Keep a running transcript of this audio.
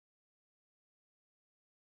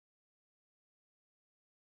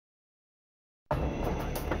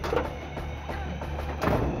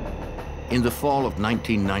In the fall of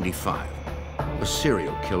 1995, a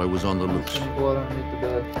serial killer was on the loose.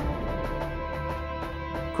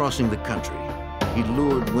 Crossing the country, he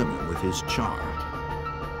lured women with his charm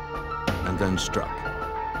and then struck.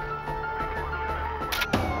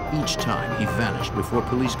 Each time, he vanished before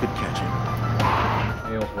police could catch him.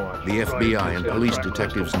 The FBI and police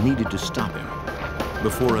detectives needed to stop him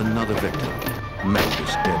before another victim met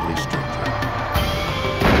this deadly stranger.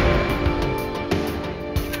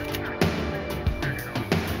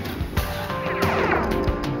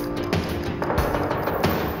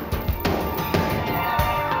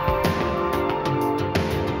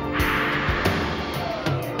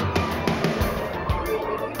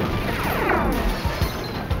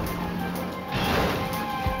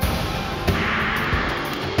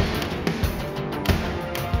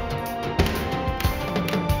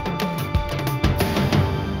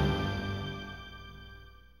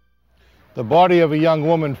 The body of a young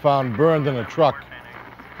woman found burned in a truck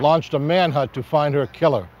launched a manhunt to find her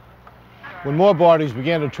killer. When more bodies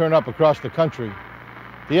began to turn up across the country,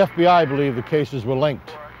 the FBI believed the cases were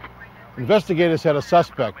linked. Investigators had a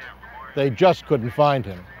suspect. They just couldn't find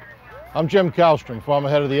him. I'm Jim Kallstrom, former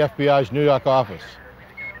head of the FBI's New York office.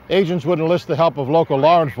 Agents would enlist the help of local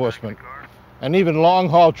law enforcement and even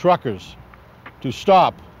long-haul truckers to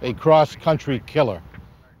stop a cross-country killer.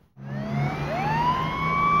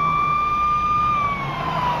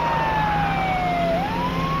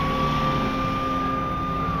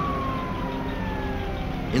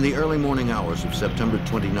 In the early morning hours of September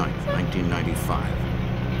 29,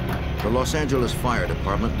 1995, the Los Angeles Fire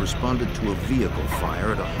Department responded to a vehicle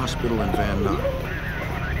fire at a hospital in Van Nuys.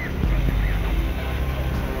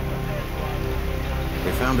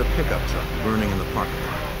 They found a pickup truck burning in the parking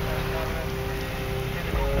lot.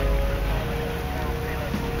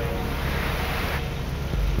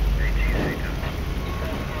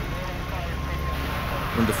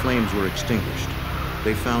 When the flames were extinguished,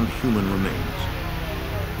 they found human remains.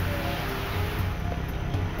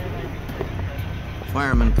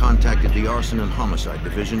 Firemen contacted the Arson and Homicide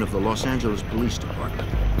Division of the Los Angeles Police Department.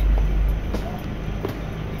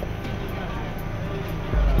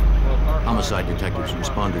 Homicide detectives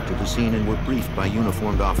responded to the scene and were briefed by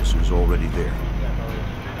uniformed officers already there.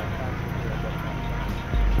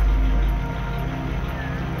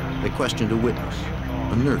 They questioned a witness,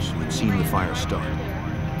 a nurse who had seen the fire start.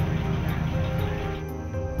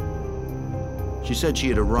 She said she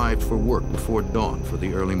had arrived for work before dawn for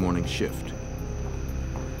the early morning shift.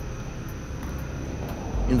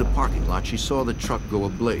 In the parking lot, she saw the truck go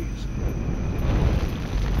ablaze.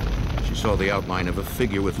 She saw the outline of a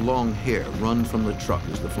figure with long hair run from the truck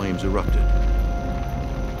as the flames erupted.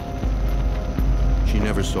 She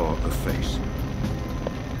never saw a face.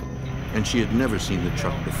 And she had never seen the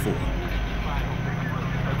truck before.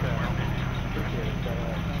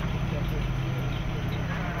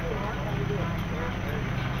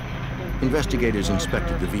 Investigators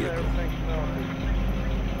inspected the vehicle.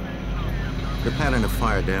 The pattern of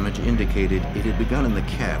fire damage indicated it had begun in the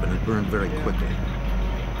cab and had burned very quickly.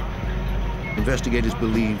 Investigators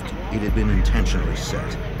believed it had been intentionally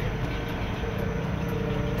set.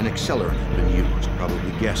 An accelerant had been used,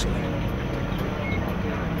 probably gasoline.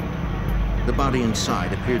 The body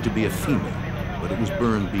inside appeared to be a female, but it was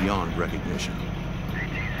burned beyond recognition.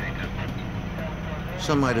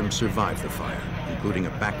 Some items survived the fire, including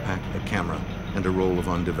a backpack, a camera, and a roll of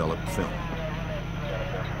undeveloped film.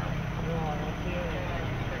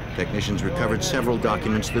 Technicians recovered several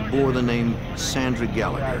documents that bore the name Sandra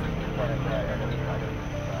Gallagher.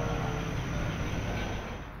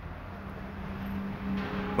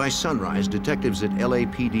 By sunrise, detectives at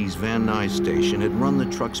LAPD's Van Nuys station had run the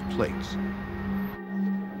truck's plates.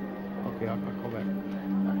 Okay, I'll call back.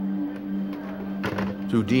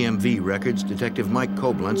 Through DMV records, Detective Mike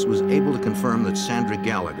Koblenz was able to confirm that Sandra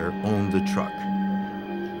Gallagher owned the truck.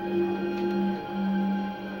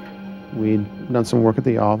 We'd done some work at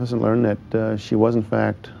the office and learned that she was in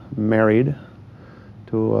fact married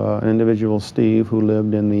to an individual, Steve, who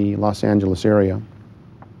lived in the Los Angeles area.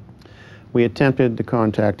 We attempted to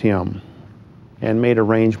contact him and made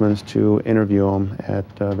arrangements to interview him at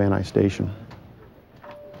Van Nuys Station.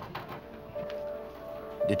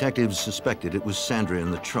 Detectives suspected it was Sandra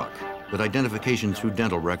in the truck, but identification through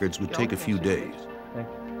dental records would take a few days. I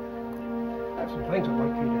have some things I'd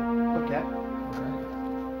like you to look at.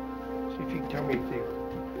 See if you can tell me if they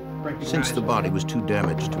recognize. Since the body was too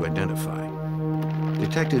damaged to identify,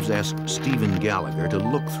 detectives asked Stephen Gallagher to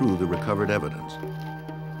look through the recovered evidence.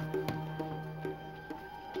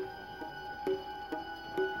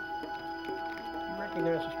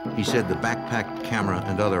 Recognize this person? He said the backpack, camera,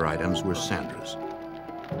 and other items were Sandra's.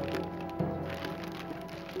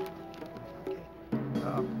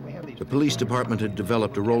 police department had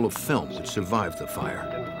developed a roll of film that survived the fire.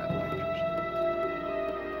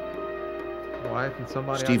 Wife and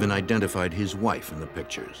somebody. Stephen identified his wife in the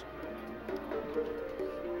pictures.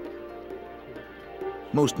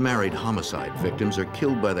 Most married homicide victims are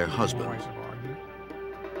killed by their husbands.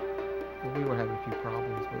 Well, we were having a few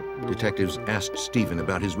problems. But Detectives asked Stephen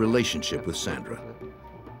about his relationship with Sandra.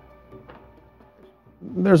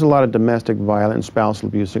 There's a lot of domestic violence, spousal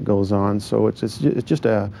abuse that goes on, so it's just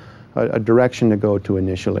a direction to go to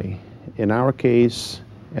initially. In our case,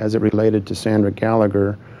 as it related to Sandra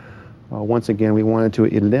Gallagher, once again, we wanted to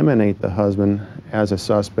eliminate the husband as a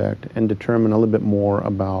suspect and determine a little bit more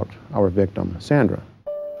about our victim, Sandra.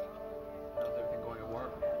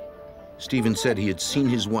 Stephen said he had seen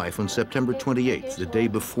his wife on September 28th, the day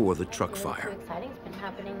before the truck fire. Exciting's been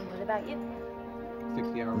happening. What about you?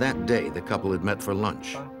 60 hours. That day, the couple had met for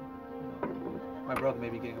lunch. My brother may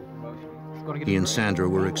be getting a promotion. He and Sandra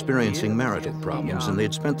were experiencing marital problems, and they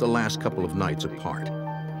had spent the last couple of nights apart.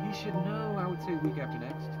 He should know, I would say, week after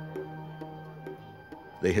next.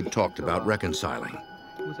 They had talked about reconciling.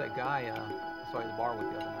 Who was that guy I saw at the bar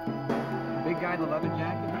with the other night? The big guy in the leather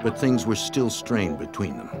jacket? But things were still strained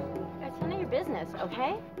between them. That's none of your business,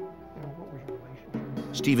 okay?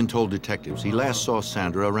 Stephen told detectives he last saw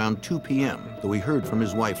Sandra around 2 p.m., though he heard from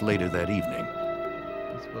his wife later that evening.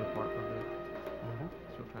 He split apart for a bit.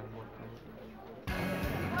 Still trying to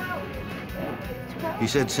work. He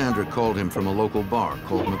said Sandra called him from a local bar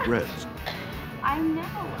called McRed's. I know.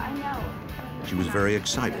 She was very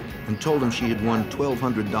excited and told him she had won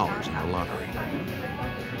 $1,200 in the lottery.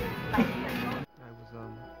 I was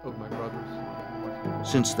over my brother's.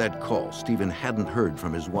 Since that call, Stephen hadn't heard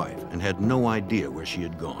from his wife and had no idea where she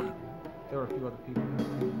had gone. There were a few other people.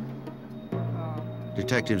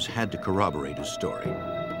 Detectives had to corroborate his story.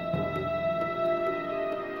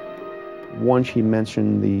 Once he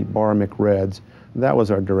mentioned the bar McRed's, that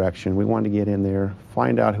was our direction. We wanted to get in there,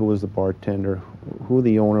 find out who was the bartender, who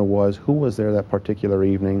the owner was, who was there that particular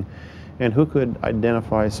evening, and who could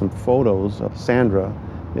identify some photos of Sandra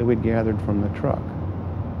that we'd gathered from the truck.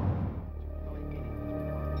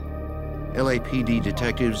 LAPD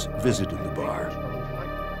detectives visited the bar.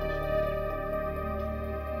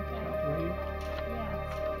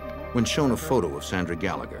 When shown a photo of Sandra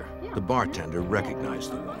Gallagher, the bartender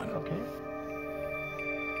recognized the woman. Okay.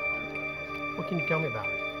 What can you tell me about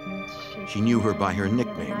her? She knew her by her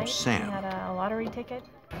nickname, Sam. Had a lottery ticket.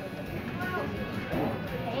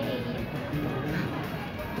 Hey.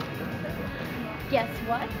 Guess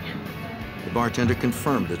what? The bartender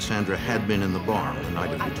confirmed that Sandra had been in the bar on the night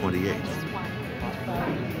of the 28th.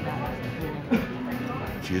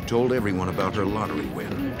 She had told everyone about her lottery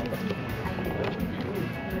win.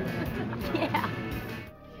 Yeah.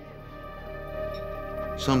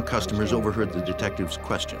 Some customers overheard the detective's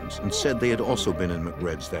questions and said they had also been in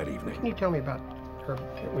McRed's that evening. Can you tell me about her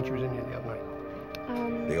when she was in here the other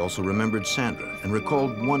night? They also remembered Sandra and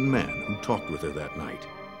recalled one man who talked with her that night.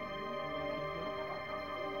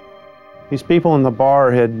 These people in the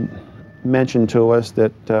bar had mentioned to us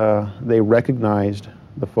that they recognized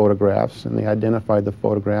the photographs, and they identified the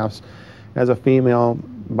photographs as a female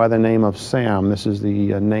by the name of Sam. This is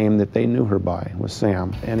the name that they knew her by, was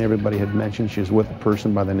Sam. And everybody had mentioned she was with a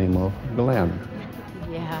person by the name of Glenn.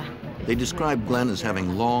 Yeah. They described Glenn as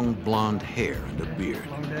having long blonde hair and a beard.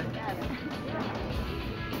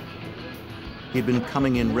 He'd been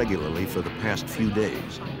coming in regularly for the past few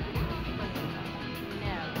days.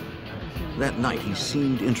 That night, he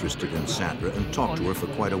seemed interested in Sandra and talked to her for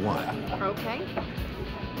quite a while. Okay.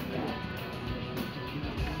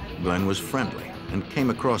 Glenn was friendly and came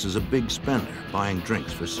across as a big spender, buying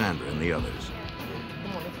drinks for Sandra and the others.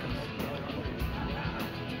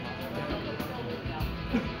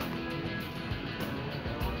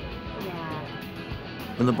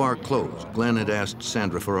 When the bar closed, Glenn had asked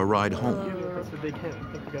Sandra for a ride home. That's a big hint.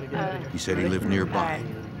 I think we gotta get out of here. He said he lived nearby.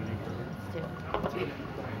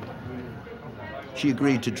 She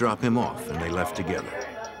agreed to drop him off, and they left together.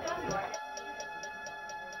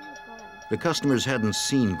 The customers hadn't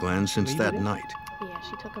seen Glenn since that night. Yeah,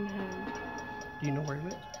 she took him home. Do you know where he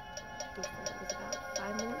lives? It was about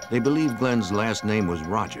 5 minutes. They believed Glenn's last name was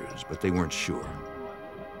Rogers, but they weren't sure.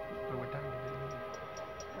 Or what time did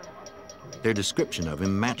he leave? Their description of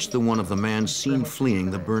him matched the one of the man seen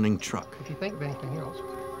fleeing the burning truck. If you think of anything else,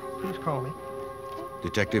 please call me.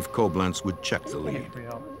 Detective Koblenz would check the lead. For your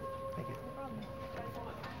help. Thank you.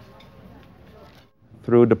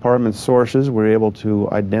 Through department sources, we were able to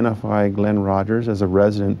identify Glenn Rogers as a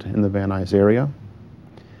resident in the Van Nuys area.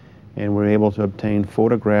 And we were able to obtain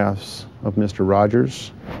photographs of Mr.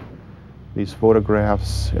 Rogers. These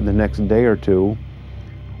photographs, in the next day or two,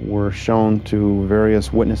 were shown to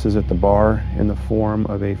various witnesses at the bar in the form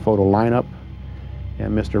of a photo lineup,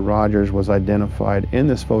 and Mr. Rogers was identified in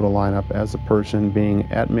this photo lineup as the person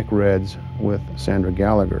being at McRed's with Sandra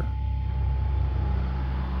Gallagher.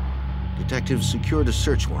 Detectives secured a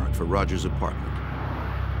search warrant for Rogers' apartment.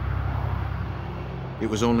 It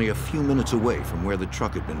was only a few minutes away from where the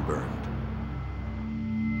truck had been burned.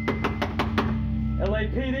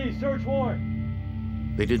 LAPD, search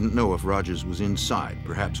warrant! They didn't know if Rogers was inside,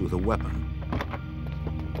 perhaps with a weapon.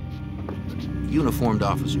 Uniformed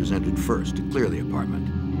officers entered first to clear the apartment.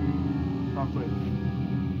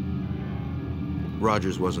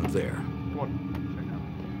 Rogers wasn't there.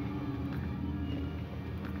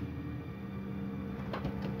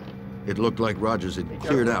 It looked like Rogers had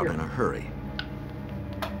cleared out in a hurry.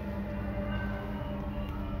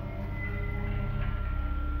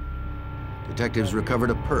 Detectives recovered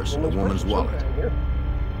a purse and a woman's wallet.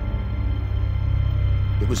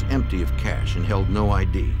 It was empty of cash and held no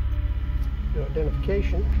ID. No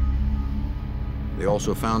identification. They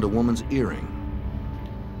also found a woman's earring.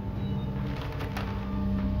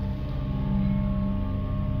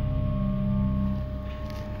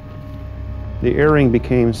 The earring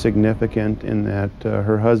became significant in that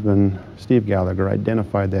her husband, Steve Gallagher,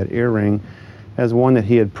 identified that earring as one that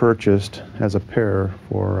he had purchased as a pair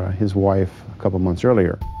for his wife a couple months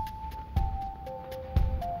earlier.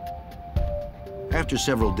 After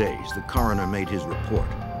several days, the coroner made his report.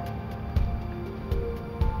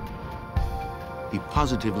 He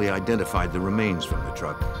positively identified the remains from the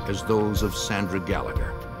truck as those of Sandra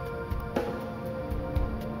Gallagher.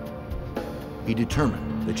 He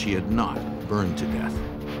determined that she had not burned to death.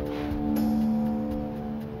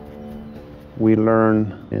 We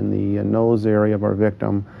learn in the nose area of our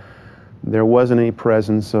victim there wasn't any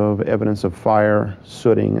presence of evidence of fire,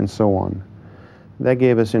 sooting, and so on. That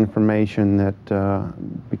gave us information that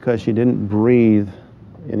because she didn't breathe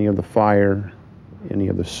any of the fire, any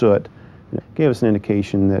of the soot, it gave us an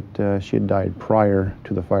indication that she had died prior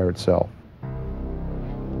to the fire itself.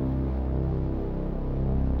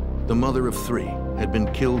 The mother of three had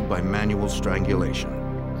been killed by manual strangulation.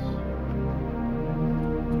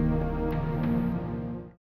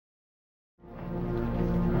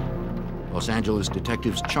 Los Angeles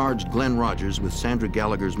detectives charged Glenn Rogers with Sandra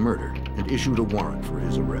Gallagher's murder and issued a warrant for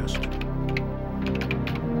his arrest.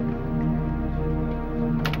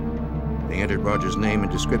 They entered Rogers' name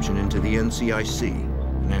and description into the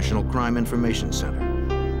NCIC, the National Crime Information Center,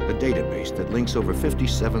 a database that links over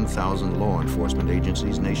 57,000 law enforcement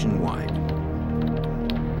agencies nationwide.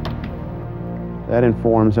 That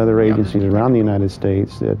informs other agencies around the United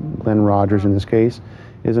States that Glenn Rogers, in this case,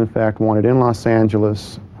 is in fact wanted in Los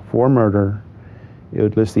Angeles for murder. It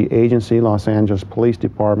would list the agency, Los Angeles Police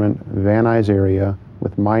Department, Van Nuys area,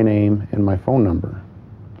 with my name and my phone number.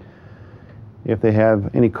 If they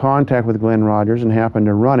have any contact with Glenn Rogers and happen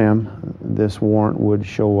to run him, this warrant would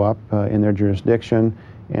show up in their jurisdiction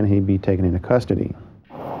and he'd be taken into custody.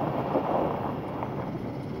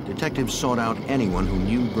 Detectives sought out anyone who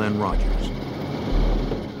knew Glenn Rogers.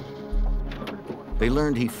 They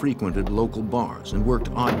learned he frequented local bars and worked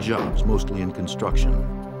odd jobs, mostly in construction.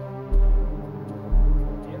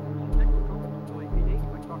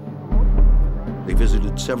 They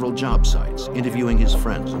visited several job sites, interviewing his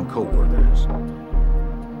friends and co-workers.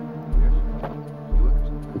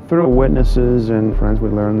 Through witnesses and friends, we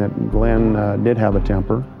learned that Glenn did have a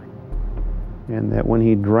temper, and that when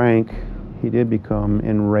he drank, he did become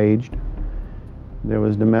enraged. There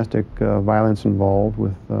was domestic violence involved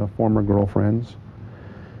with former girlfriends.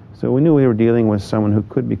 So we knew we were dealing with someone who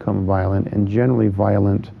could become violent, and generally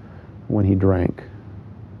violent when he drank,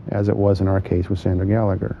 as it was in our case with Sandra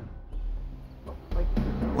Gallagher.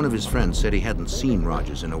 One of his friends said he hadn't seen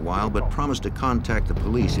Rogers in a while, but promised to contact the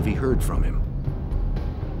police if he heard from him.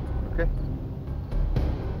 Okay.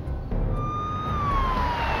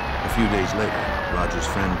 A few days later, Rogers'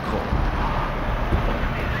 friend called.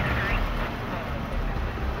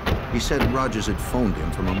 He said Rogers had phoned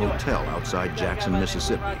him from a motel outside Jackson,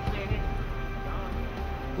 Mississippi.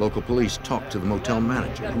 Local police talked to the motel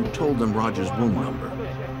manager, who told them Rogers' room number.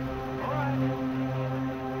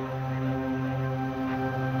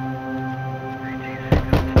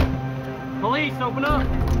 Police, open up!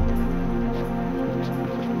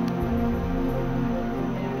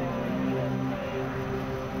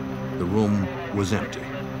 The room was empty.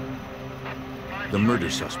 The murder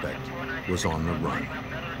suspect was on the run.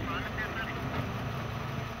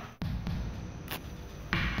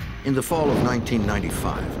 In the fall of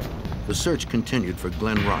 1995, the search continued for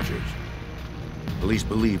Glenn Rogers. Police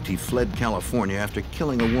believed he fled California after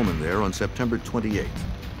killing a woman there on September 28th.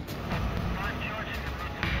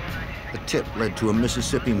 tip led to a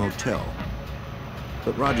Mississippi motel,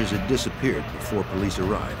 but Rogers had disappeared before police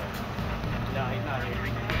arrived.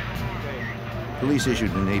 Police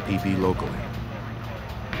issued an APB locally.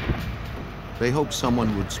 They hoped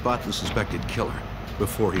someone would spot the suspected killer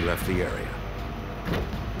before he left the area.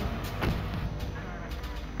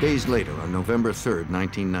 Days later, on November 3rd,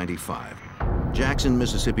 1995, Jackson,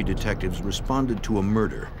 Mississippi detectives responded to a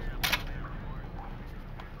murder.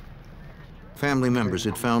 Family members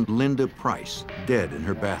had found Linda Price dead in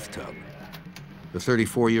her bathtub. The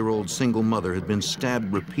 34-year-old single mother had been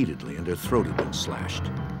stabbed repeatedly and her throat had been slashed.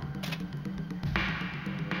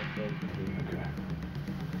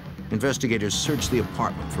 Investigators searched the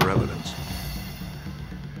apartment for evidence.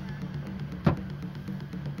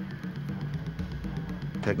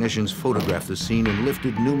 Technicians photographed the scene and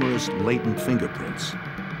lifted numerous latent fingerprints.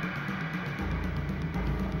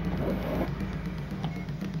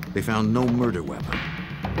 They found no murder weapon.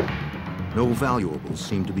 No valuables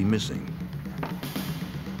seemed to be missing.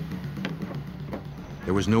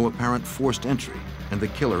 There was no apparent forced entry, and the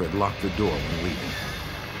killer had locked the door when leaving.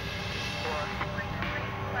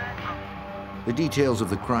 The details of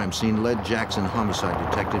the crime scene led Jackson homicide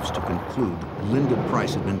detectives to conclude Linda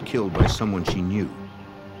Price had been killed by someone she knew.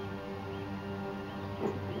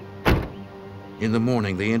 In the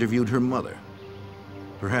morning, they interviewed her mother.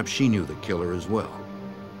 Perhaps she knew the killer as well.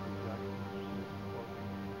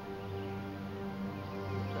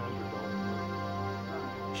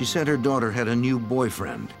 She said her daughter had a new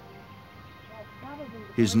boyfriend.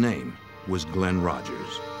 His name was Glenn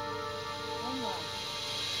Rogers.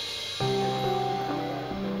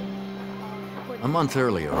 A month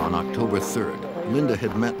earlier, on October 3rd, Linda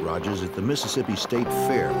had met Rogers at the Mississippi State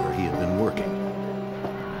Fair where he had been working.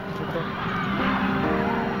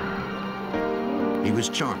 He was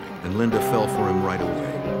charming, and Linda fell for him right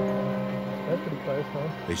away. That's pretty close, huh?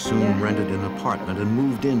 They soon rented an apartment and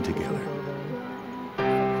moved in together.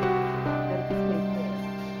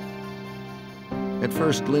 At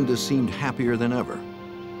first, Linda seemed happier than ever,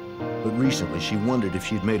 but recently she wondered if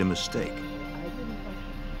she'd made a mistake.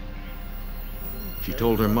 She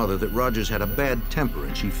told her mother that Rogers had a bad temper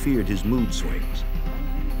and she feared his mood swings.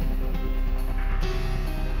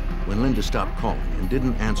 When Linda stopped calling and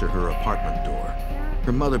didn't answer her apartment door,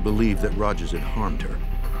 her mother believed that Rogers had harmed her.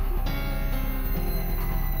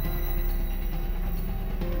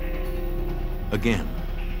 Again,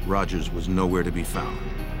 Rogers was nowhere to be found.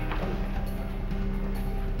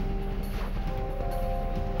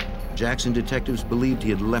 Jackson detectives believed he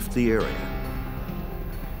had left the area.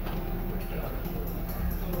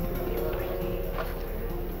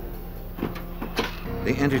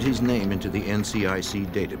 They entered his name into the NCIC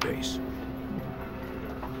database.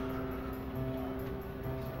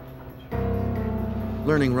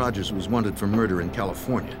 Learning Rogers was wanted for murder in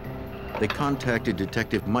California, they contacted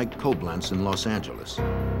Detective Mike Koblentz in Los Angeles.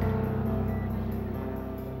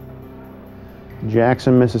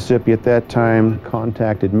 Jackson, Mississippi at that time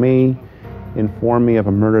contacted me, informed me of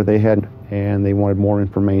a murder they had, and they wanted more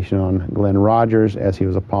information on Glenn Rogers as he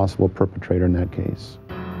was a possible perpetrator in that case.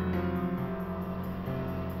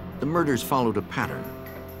 The murders followed a pattern.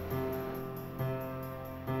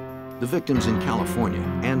 The victims in California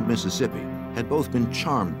and Mississippi had both been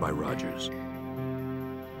charmed by Rogers.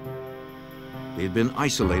 They had been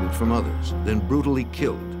isolated from others, then brutally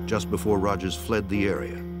killed just before Rogers fled the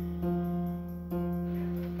area.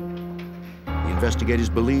 The investigators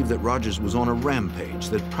believed that Rogers was on a rampage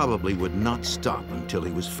that probably would not stop until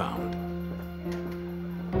he was found.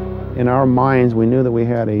 In our minds, we knew that we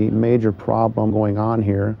had a major problem going on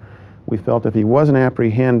here. We felt if he wasn't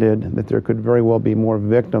apprehended, that there could very well be more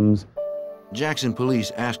victims. Jackson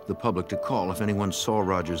police asked the public to call if anyone saw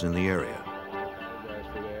Rogers in the area.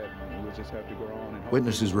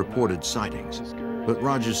 Witnesses reported sightings, but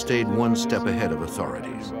Rogers stayed one step ahead of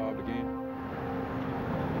authorities.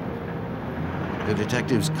 The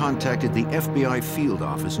detectives contacted the FBI field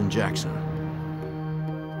office in Jackson.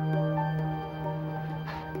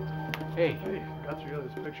 Hey, got three other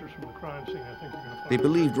pictures from the crime scene. I think you're gonna find. They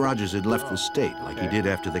believed Rogers had left the state like he did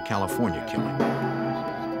after the California killing.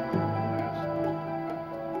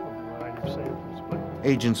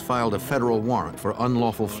 Agents filed a federal warrant for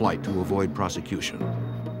unlawful flight to avoid prosecution.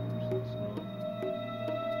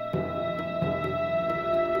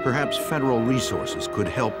 Perhaps federal resources could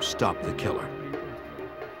help stop the killer.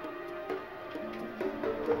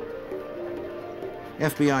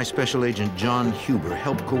 FBI Special Agent John Huber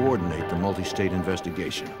helped coordinate the multi-state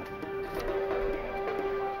investigation.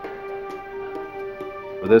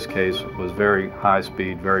 This case was very high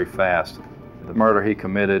speed, very fast. The murder he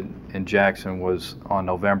committed in Jackson was on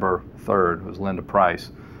November 3rd, was Linda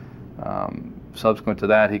Price. Subsequent to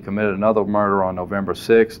that, he committed another murder on November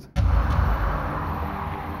 6th.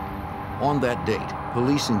 On that date,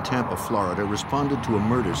 police in Tampa, Florida responded to a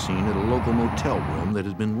murder scene at a local motel room that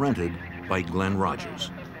had been rented by Glenn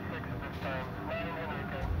Rogers.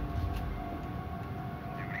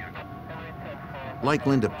 Like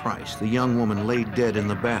Linda Price, the young woman lay dead in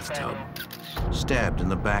the bathtub, stabbed in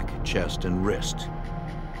the back, chest, and wrist.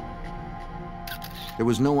 There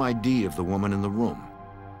was no ID of the woman in the room,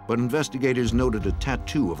 but investigators noted a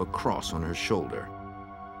tattoo of a cross on her shoulder.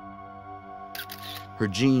 Her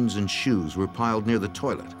jeans and shoes were piled near the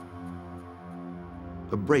toilet.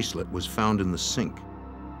 A bracelet was found in the sink.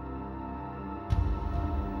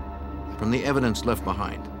 From the evidence left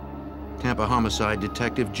behind, Tampa homicide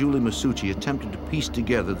detective Julie Masucci attempted to piece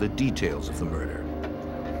together the details of the murder.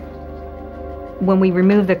 When we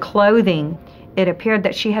removed the clothing, it appeared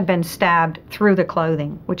that she had been stabbed through the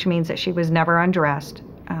clothing, which means that she was never undressed.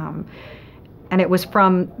 And it was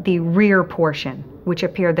from the rear portion, which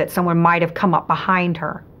appeared that someone might have come up behind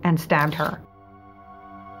her and stabbed her.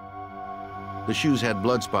 The shoes had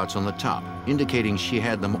blood spots on the top, indicating she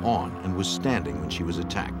had them on and was standing when she was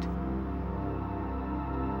attacked.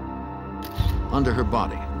 Under her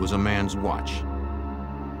body was a man's watch.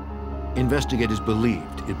 Investigators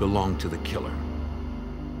believed it belonged to the killer.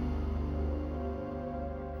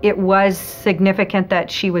 It was significant that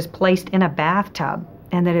she was placed in a bathtub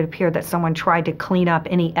and that it appeared that someone tried to clean up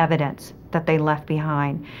any evidence that they left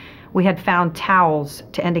behind. We had found towels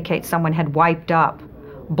to indicate someone had wiped up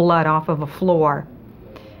blood off of a floor.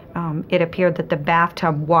 It appeared that the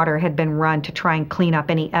bathtub water had been run to try and clean up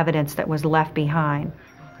any evidence that was left behind.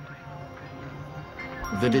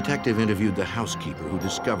 The detective interviewed the housekeeper who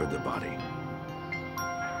discovered the body.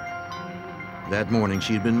 That morning,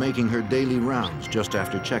 she had been making her daily rounds just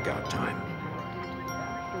after checkout time.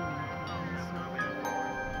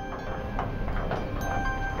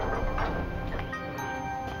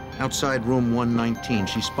 Outside room 119,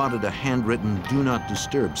 she spotted a handwritten "Do Not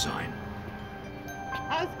Disturb" sign.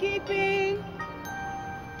 Housekeeping!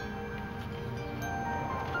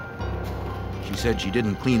 She said she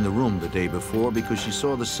didn't clean the room the day before because she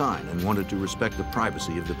saw the sign and wanted to respect the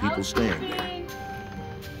privacy of the people staying there.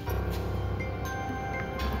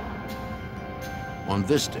 On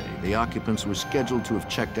this day, the occupants were scheduled to have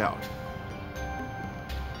checked out.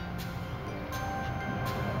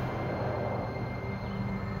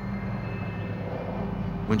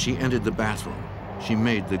 When she entered the bathroom, she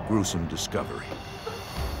made the gruesome discovery.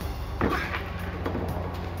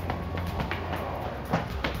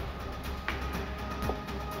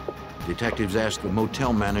 Detectives asked the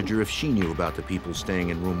motel manager if she knew about the people staying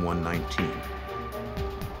in room 119.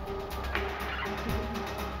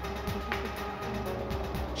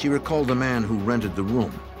 She recalled the man who rented the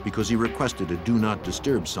room because he requested a "Do Not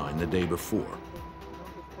Disturb" sign the day before.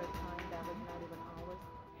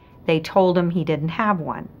 They told him he didn't have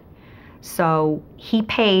one. So he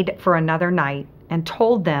paid for another night and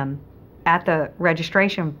told them at the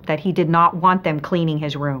registration that he did not want them cleaning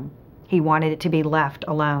his room. He wanted it to be left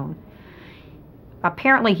alone.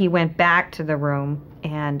 Apparently he went back to the room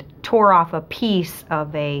and tore off a piece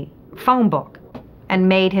of a phone book and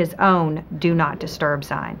made his own "Do Not Disturb"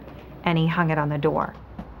 sign, and he hung it on the door.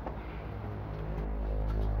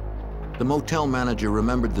 The motel manager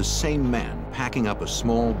remembered the same man packing up a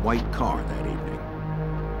small white car that evening.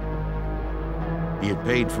 He had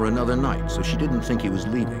paid for another night, so she didn't think he was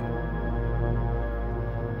leaving.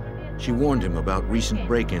 She warned him about recent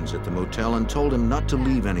break-ins at the motel and told him not to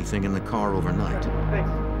leave anything in the car overnight. Thanks.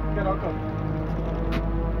 Good, I'll go.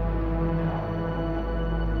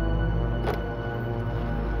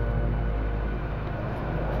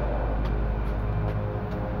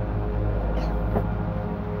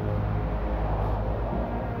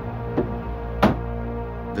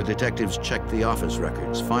 The detectives checked the office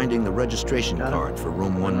records, finding the registration card for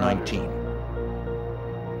room 119.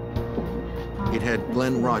 It had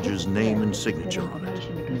Glenn Rogers' name and signature on it.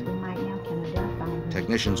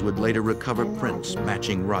 Technicians would later recover prints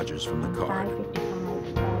matching Rogers from the card.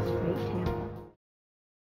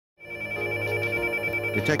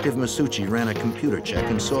 Detective Masucci ran a computer check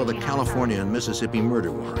and saw the California and Mississippi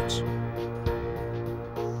murder warrants.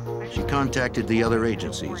 She contacted the other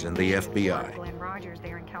agencies and the FBI.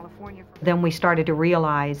 Then we started to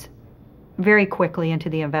realize very quickly into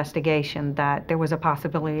the investigation that there was a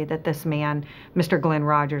possibility that this man, Mr. Glenn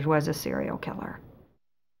Rogers, was a serial killer.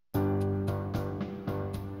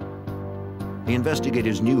 The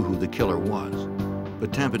investigators knew who the killer was,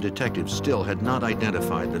 but Tampa detectives still had not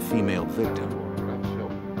identified the female victim.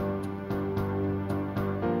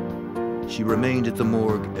 She remained at the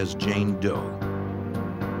morgue as Jane Doe.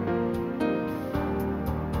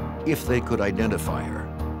 If they could identify her,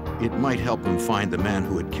 it might help them find the man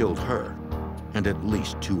who had killed her and at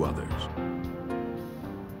least 2 others.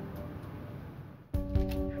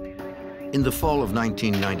 In the fall of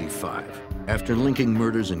 1995, after linking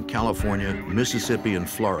murders in California, Mississippi, and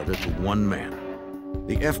Florida to one man,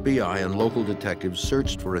 the FBI and local detectives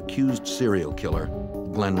searched for accused serial killer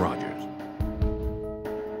Glenn Rogers.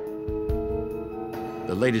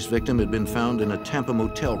 The latest victim had been found in a Tampa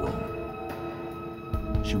motel room.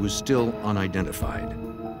 She was still unidentified.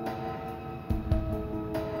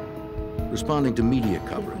 Responding to media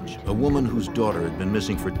coverage, a woman whose daughter had been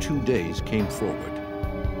missing for 2 days came forward.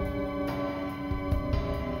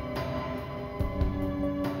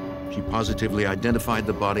 She positively identified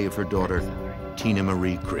the body of her daughter, Tina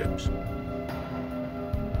Marie Cribbs.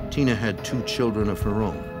 Tina had 2 children of her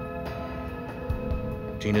own.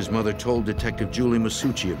 Tina's mother told Detective Julie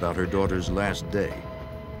Masucci about her daughter's last day.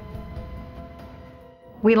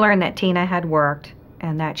 We learned that Tina had worked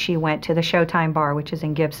and that she went to the Showtime bar, which is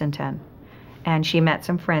in Gibsonton, and she met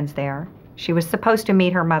some friends there. She was supposed to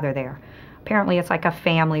meet her mother there. Apparently it's like a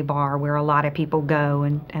family bar where a lot of people go,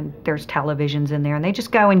 and there's televisions in there, and they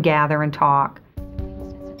just go and gather and talk.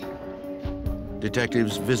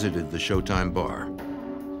 Detectives visited the Showtime bar.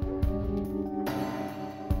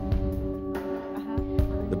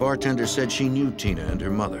 The bartender said she knew Tina and her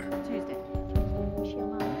mother.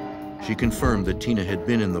 She confirmed that Tina had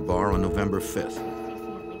been in the bar on November 5th.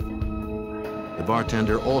 The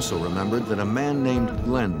bartender also remembered that a man named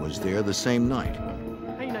Glenn was there the same night. How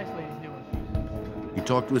you nice ladies doing? He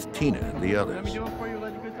talked with Tina and the Let me others. do it for you,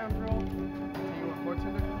 let the good times roll. You want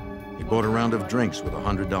bartender? He bought a round of drinks with a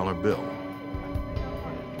 $100 bill.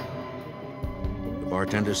 The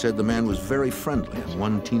bartender said the man was very friendly and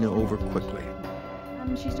won Tina over quickly.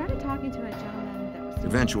 She started talking to a gentleman that was...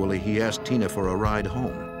 Eventually, he asked Tina for a ride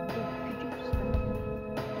home.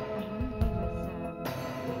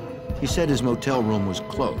 He said his motel room was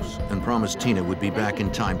close and promised Tina would be back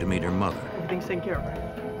in time to meet her mother. Everything's taken care of, right?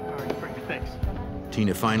 All right, perfect, thanks.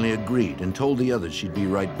 Tina finally agreed and told the others she'd be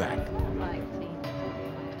right back.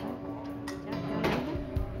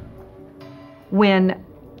 When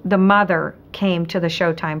the mother came to the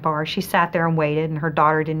Showtime bar, she sat there and waited, and her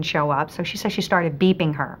daughter didn't show up. So she said she started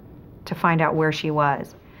beeping her to find out where she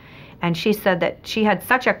was. And she said that she had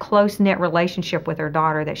such a close-knit relationship with her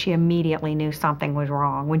daughter that she immediately knew something was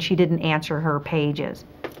wrong when she didn't answer her pages.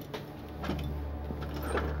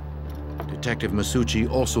 Detective Masucci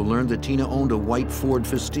also learned that Tina owned a white Ford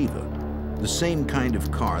Festiva, the same kind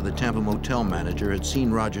of car the Tampa motel manager had seen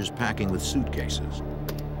Rogers packing with suitcases.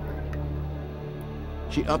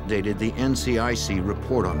 She updated the NCIC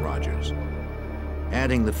report on Rogers,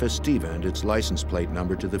 adding the Festiva and its license plate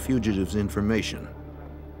number to the fugitive's information.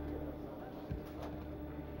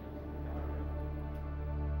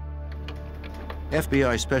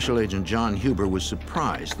 FBI Special Agent John Huber was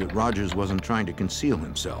surprised that Rogers wasn't trying to conceal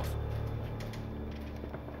himself.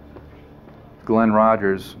 Glenn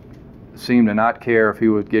Rogers seemed to not care if he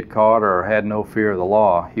would get caught or had no fear of the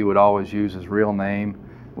law. He would always use his real name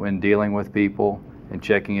when dealing with people and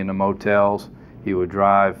checking into motels. He would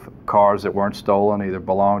drive cars that weren't stolen, either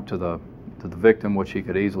belonged to the victim, which he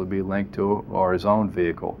could easily be linked to, or his own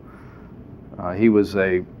vehicle.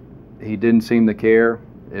 He didn't seem to care.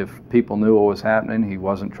 If people knew what was happening, he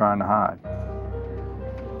wasn't trying to hide.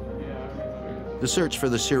 The search for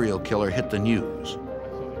the serial killer hit the news.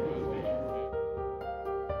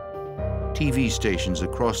 TV stations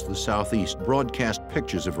across the Southeast broadcast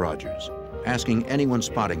pictures of Rogers, asking anyone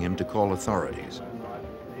spotting him to call authorities.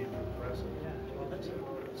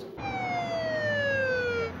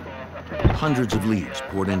 Hundreds of leads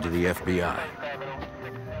poured into the FBI.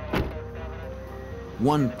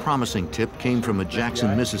 One promising tip came from a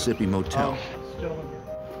Jackson, Mississippi motel.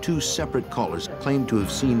 2 separate callers claimed to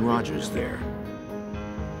have seen Rogers there.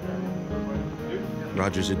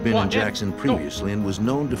 Rogers had been in Jackson previously and was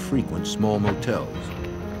known to frequent small motels.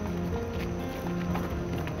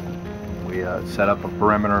 We set up a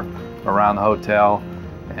perimeter around the hotel,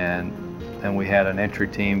 and then we had an entry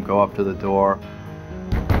team go up to the door.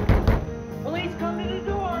 Police, come to the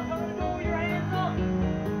door! Come to the door with your hands up!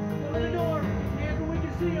 Come to the door! Hands where we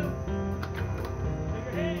can see them! Take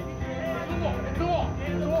your hands off!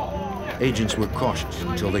 Hands off! Agents were cautious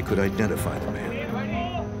until they could identify the man.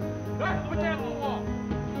 Put that on the wall!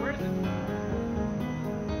 Where is it?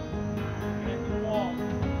 Hands on the wall.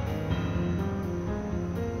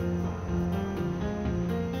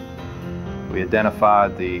 We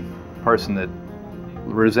identified the person that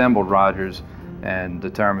resembled Rogers and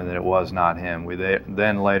determined that it was not him. We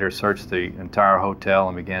then later searched the entire hotel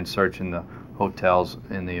and began searching the hotels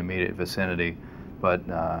in the immediate vicinity but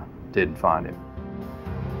didn't find him.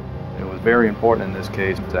 It was very important in this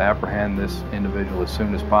case to apprehend this individual as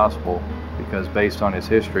soon as possible, because based on his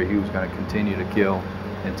history, he was going to continue to kill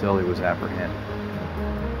until he was apprehended.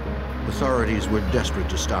 Authorities were desperate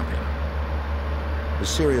to stop him. The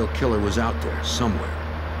serial killer was out there somewhere,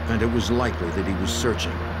 and it was likely that he was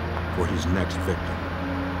searching for his next victim.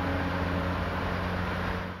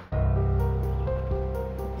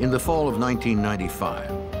 In the fall of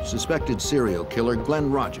 1995, suspected serial killer Glenn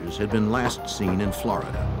Rogers had been last seen in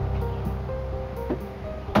Florida.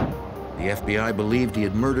 The FBI believed he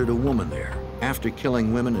had murdered a woman there after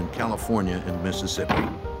killing women in California and Mississippi.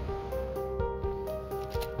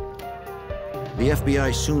 The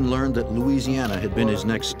FBI soon learned that Louisiana had been his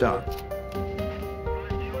next stop.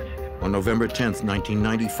 On November 10,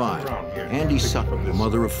 1995, Andy Sutton, a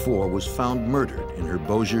mother of 4, was found murdered in her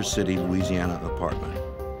Bossier City, Louisiana apartment.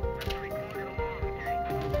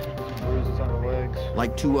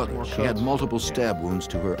 Like 2 others, she had multiple stab wounds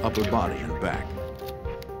to her upper body and back.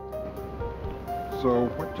 The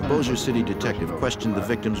Bossier City detective questioned the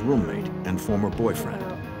victim's roommate and former boyfriend.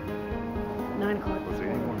 9 o'clock.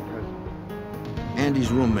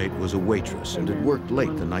 Andy's roommate was a waitress and had worked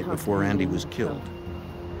late the night before Andy was killed.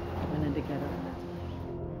 Went in together.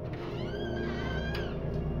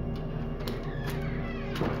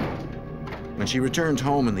 When she returned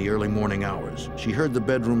home in the early morning hours, she heard the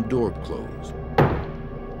bedroom door close.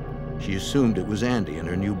 She assumed it was Andy and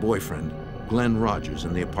her new boyfriend, Glenn Rogers,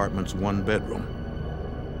 in the apartment's 1-bedroom.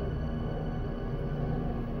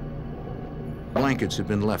 Blankets had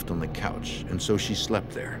been left on the couch, and so she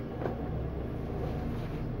slept there.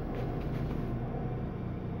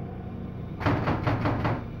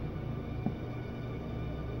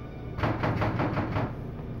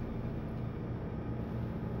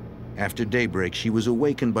 After daybreak, she was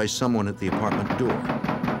awakened by someone at the apartment door.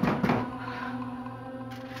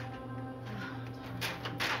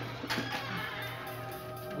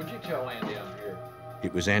 Would you tell Andy I'm here?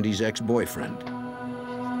 It was Andy's ex-boyfriend.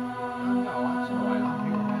 No, that's all right. I'm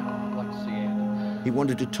here now. I'd like to see Andy. He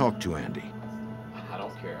wanted to talk to Andy. I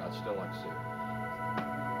don't care. I'd still like to see him.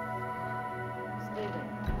 Stay there.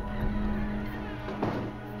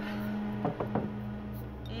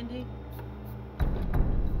 Andy?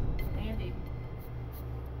 Andy?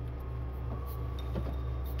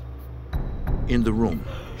 In the room,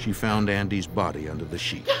 she found Andy's body under the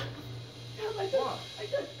sheet.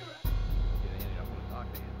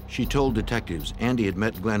 She told detectives Andy had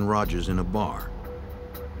met Glenn Rogers in a bar.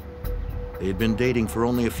 They had been dating for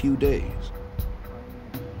only a few days.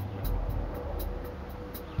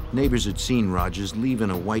 Neighbors had seen Rogers leave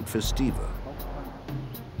in a white Festiva.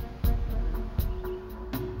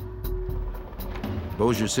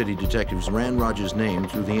 Bossier City detectives ran Rogers' name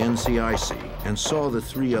through the NCIC and saw the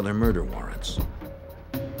 3 other murder warrants.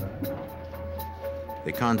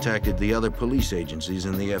 They contacted the other police agencies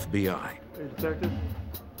and the FBI. Hey, detective.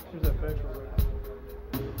 Here's that fax record.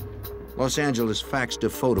 Los Angeles faxed a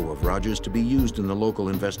photo of Rogers to be used in the local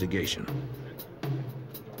investigation.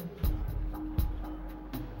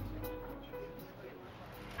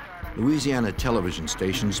 Louisiana television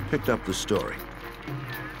stations picked up the story.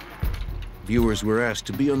 Viewers were asked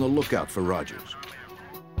to be on the lookout for Rogers,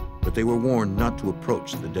 but they were warned not to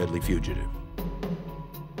approach the deadly fugitive.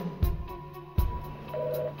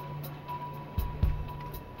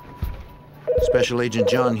 Special Agent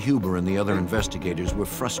John Huber and the other investigators were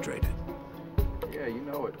frustrated. Yeah, you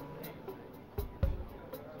know it.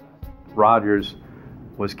 Rogers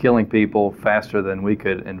was killing people faster than we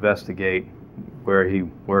could investigate where he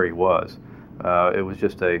was. It was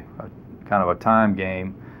just a kind of a time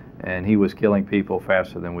game, and he was killing people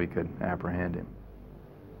faster than we could apprehend him.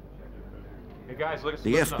 Hey guys, look at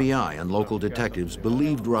The FBI and local detectives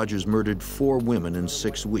believed Rogers murdered 4 women in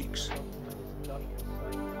 6 weeks.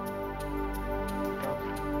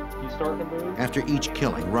 After each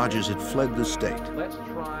killing, Rogers had fled the state. Let's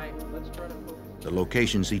try to focus. The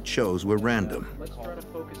locations he chose were random. Let's try to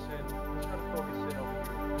focus in. Over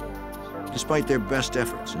here. Despite their best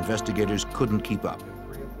efforts, investigators couldn't keep up.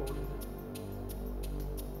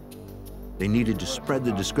 They needed to spread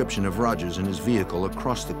the description of Rogers and his vehicle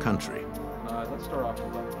across the country. Let's start off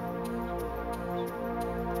with that.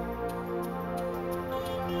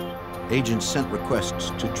 Agents sent requests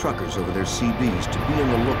to truckers over their CBs to be on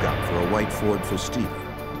the lookout for a white Ford Festiva.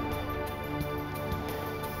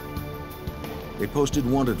 They posted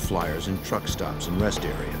wanted flyers in truck stops and rest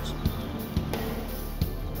areas.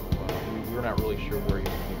 We're not really sure where he's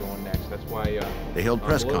going to be going next. That's why they held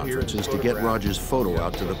press conferences to get Rogers' photo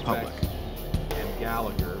out to the public. And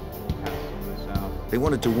Gallagher passed some of this out. They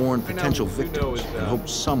wanted to warn potential victims and hoped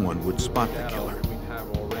someone would spot the killer.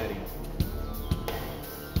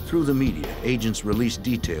 Through the media, agents released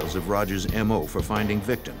details of Rogers' MO for finding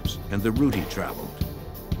victims and the route he traveled.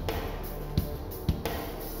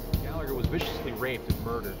 Gallagher was viciously raped and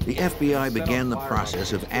murdered. The FBI began the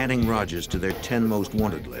process of adding Rogers to their 10 most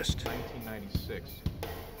wanted list. 1996.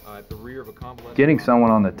 At the rear of a convalescent. Getting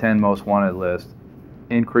someone on the 10 most wanted list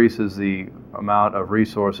increases the amount of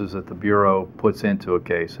resources that the Bureau puts into a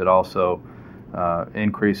case. It also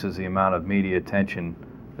increases the amount of media attention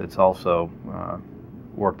that's also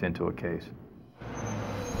worked into a case.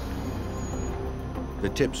 The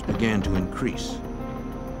tips began to increase.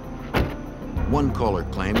 One caller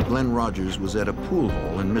claimed Glenn Rogers was at a pool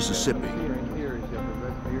hall in Mississippi.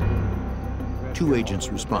 2 agents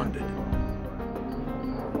responded.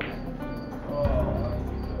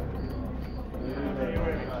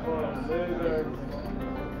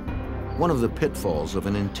 One of the pitfalls of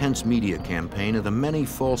an intense media campaign are the many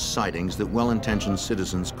false sightings that well-intentioned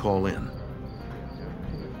citizens call in.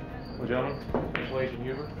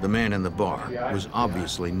 The man in the bar was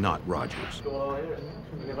obviously not Rogers.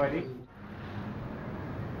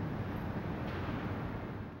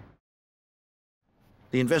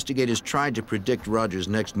 The investigators tried to predict Rogers'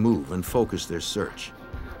 next move and focus their search.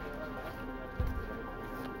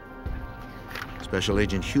 Special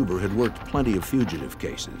Agent Huber had worked plenty of fugitive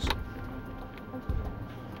cases.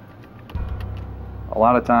 A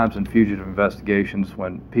lot of times in fugitive investigations,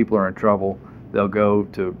 when people are in trouble, they'll go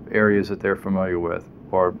to areas that they're familiar with,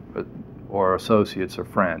 or associates or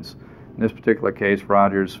friends. In this particular case,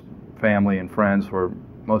 Rogers' family and friends were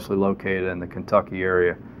mostly located in the Kentucky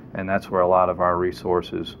area, and that's where a lot of our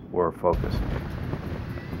resources were focused.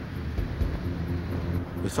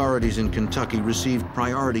 Authorities in Kentucky received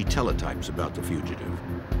priority teletypes about the fugitive.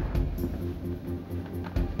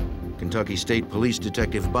 Kentucky State Police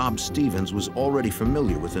Detective Bob Stevens was already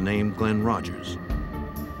familiar with the name Glenn Rogers.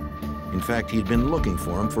 In fact, he had been looking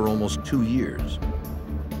for him for almost 2 years.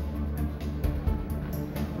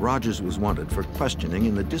 Rogers was wanted for questioning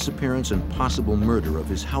in the disappearance and possible murder of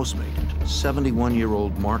his housemate,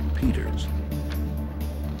 71-year-old Mark Peters.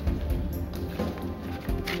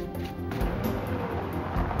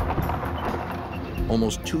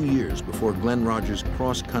 Almost 2 years before Glenn Rogers'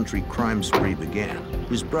 cross-country crime spree began,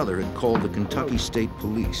 his brother had called the Kentucky State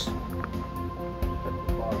Police.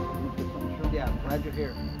 Yeah, I'm glad you're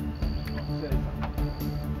here.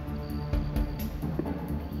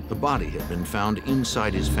 The body had been found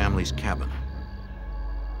inside his family's cabin.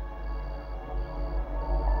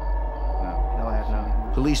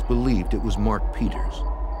 Police believed it was Mark Peters.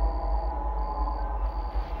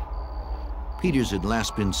 Peters had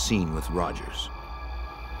last been seen with Rogers.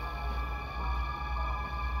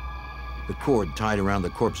 The cord tied around the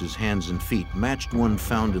corpse's hands and feet matched one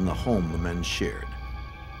found in the home the men shared.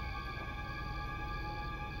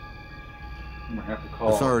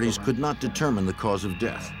 Authorities could not determine the cause of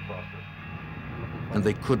death, and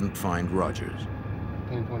they couldn't find Rogers.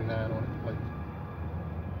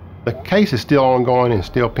 The case is still ongoing and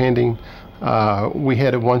still pending. We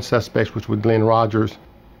had one suspect, which was Glenn Rogers.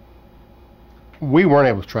 We weren't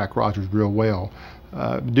able to track Rogers real well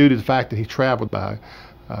due to the fact that he traveled by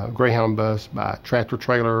Greyhound bus, by tractor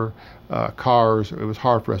trailer, cars. It was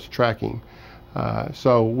hard for us to track him.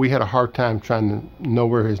 So we had a hard time trying to know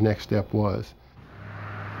where his next step was.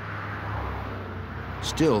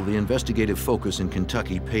 Still, the investigative focus in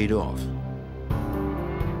Kentucky paid off.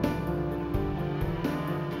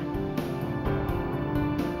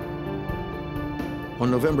 On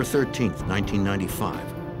November 13th, 1995,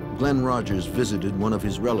 Glenn Rogers visited one of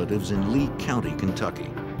his relatives in Lee County, Kentucky.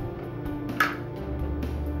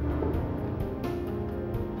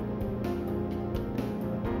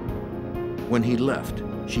 When he left,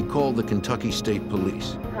 she called the Kentucky State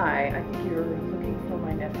Police. Hi, I think you're looking for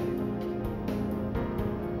my nephew.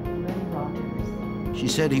 Glenn Rogers. She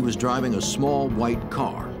said he was driving a small white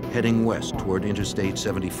car heading west toward Interstate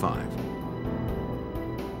 75.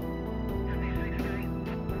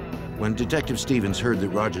 When Detective Stevens heard that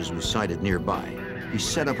Rogers was sighted nearby, he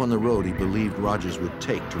set up on the road he believed Rogers would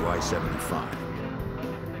take to I-75.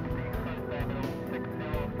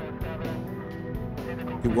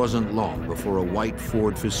 It wasn't long before a white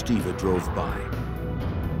Ford Festiva drove by.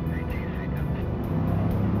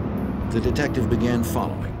 The detective began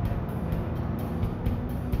following.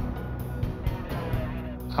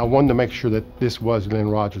 I wanted to make sure that this was Glenn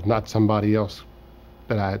Rogers, not somebody else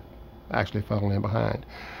that I had actually followed in behind.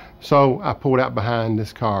 So I pulled out behind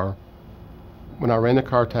this car. When I ran the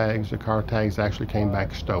car tags actually came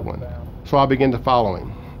back stolen. So I began to follow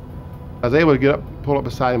him. I was able to pull up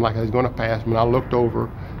beside him like I was going to pass him. When I looked over,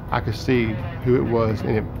 I could see who it was,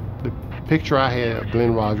 and the picture I had of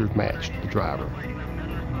Glenn Rogers matched the driver.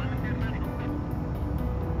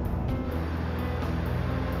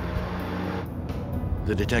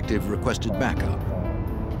 The detective requested backup.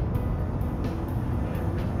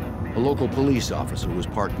 A local police officer was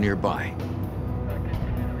parked nearby.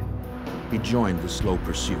 He joined the slow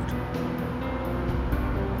pursuit.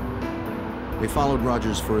 They followed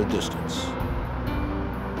Rogers for a distance.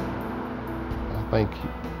 I think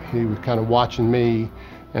he was kind of watching me,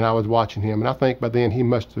 and I was watching him. And I think by then he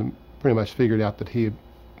must have pretty much figured out that he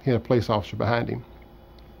had a police officer behind him.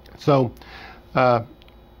 So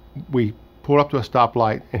we pulled up to a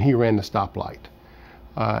stoplight, and he ran the stoplight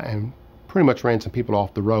and pretty much ran some people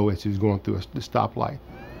off the road as he was going through the stoplight.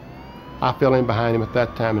 I fell in behind him at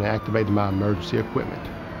that time and activated my emergency equipment.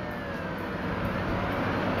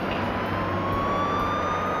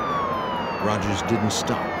 Rogers didn't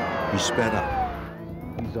stop. He sped up.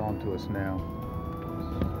 He's on to us now.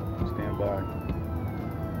 Stand by.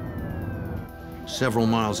 Several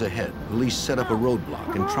miles ahead, police set up a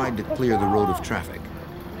roadblock and tried to clear the road of traffic.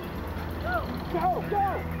 Go,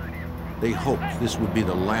 go! They hoped this would be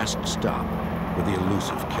the last stop for the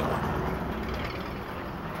elusive killer.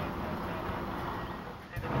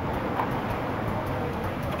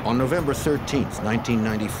 On November 13th,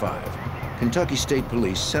 1995, Kentucky State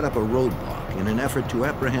Police set up a roadblock in an effort to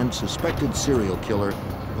apprehend suspected serial killer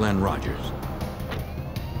Glenn Rogers.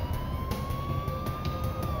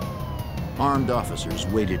 Armed officers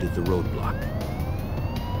waited at the roadblock.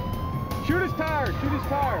 Shoot his tire! Shoot his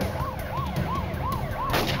tire!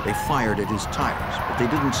 They fired at his tires, but they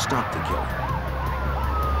didn't stop the killer.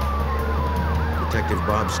 Detective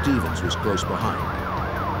Bob Stevens was close behind.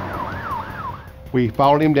 We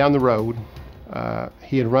followed him down the road.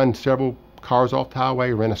 He had run several cars off the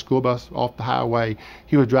highway, ran a school bus off the highway.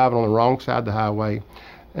 He was driving on the wrong side of the highway.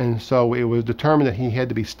 And so it was determined that he had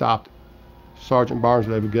to be stopped. Sergeant Barnes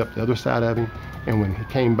was able to get up the other side of him. And when he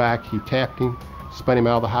came back, he tapped him, spun him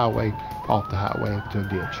out of the highway, off the highway into a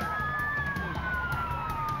ditch.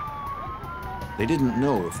 They didn't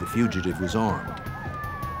know if the fugitive was armed.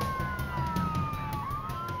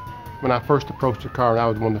 When I first approached the car, and I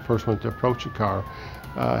was one of the first ones to approach the car,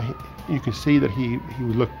 you could see that he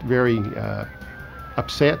looked very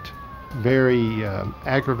upset, very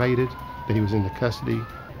aggravated that he was in the custody.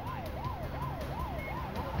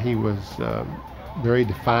 He was very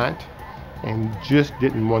defiant and just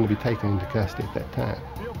didn't want to be taken into custody at that time.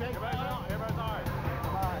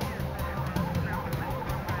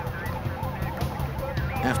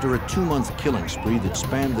 After a 2-month killing spree that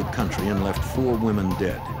spanned the country and left 4 women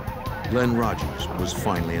dead, Glenn Rogers was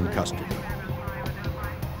finally in custody.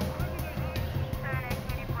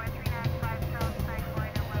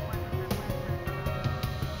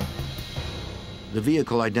 The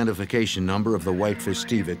vehicle identification number of the white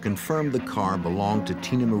Festiva confirmed the car belonged to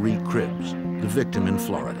Tina Marie Cribbs, the victim in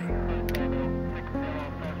Florida.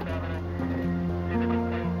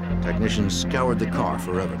 Technicians scoured the car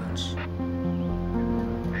for evidence.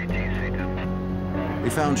 They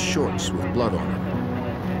found shorts with blood on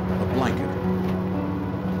them, a blanket,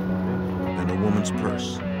 and a woman's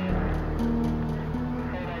purse.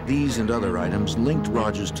 These and other items linked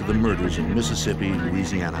Rogers to the murders in Mississippi,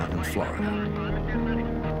 Louisiana, and Florida.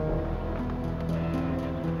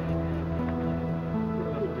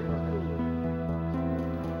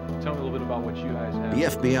 Tell me a little bit about what you guys have. The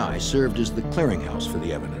FBI served as the clearinghouse for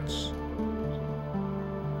the evidence.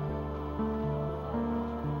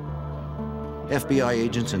 FBI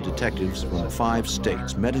agents and detectives from 5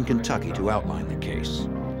 states met in Kentucky to outline the case.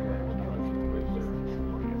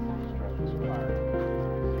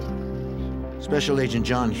 Special Agent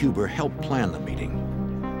John Huber helped plan the meeting.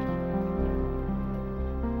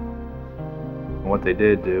 What they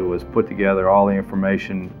did do was put together all the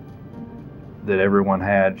information that everyone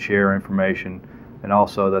had, share information, and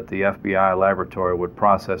also that the FBI laboratory would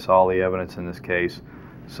process all the evidence in this case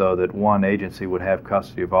so that one agency would have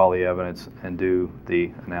custody of all the evidence and do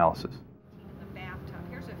the analysis.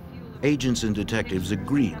 Agents and detectives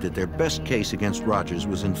agreed that their best case against Rogers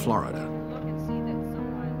was in Florida.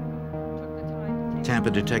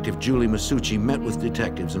 Tampa detective Julie Masucci met with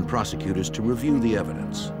detectives and prosecutors to review the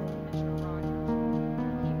evidence.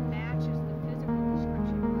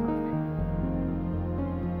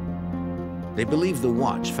 They believe the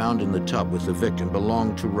watch found in the tub with the victim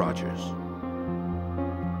belonged to Rogers.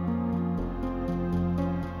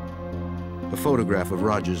 A photograph of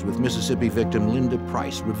Rogers with Mississippi victim Linda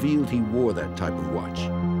Price revealed he wore that type of watch.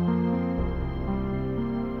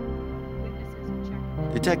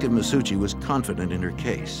 Detective Masucci was confident in her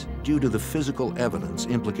case due to the physical evidence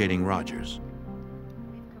implicating Rogers.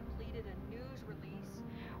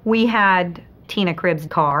 We had Tina Cribbs'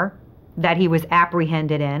 car that he was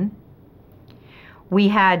apprehended in. We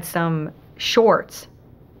had some shorts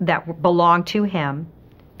that belonged to him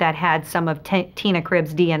that had some of Tina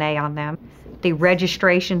Cribb's DNA on them, the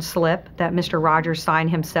registration slip that Mr. Rogers signed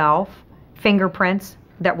himself, fingerprints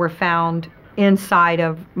that were found inside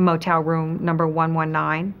of motel room number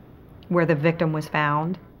 119 where the victim was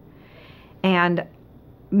found, and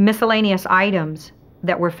miscellaneous items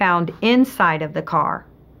that were found inside of the car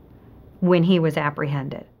when he was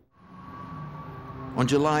apprehended. On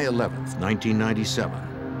July 11th,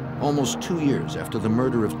 1997, almost 2 years after the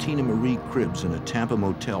murder of Tina Marie Cribbs in a Tampa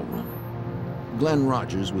motel room, Glenn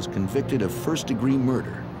Rogers was convicted of first-degree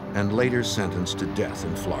murder and later sentenced to death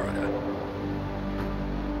in Florida.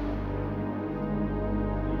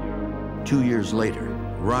 2 years later,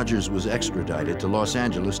 Rogers was extradited to Los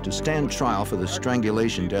Angeles to stand trial for the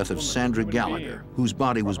strangulation death of Sandra Gallagher, whose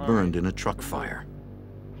body was burned in a truck fire.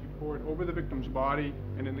 She poured over the victim's body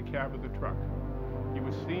and in the cab of the truck. He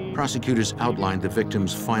was seen. Prosecutors outlined the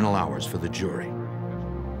victim's final hours for the jury.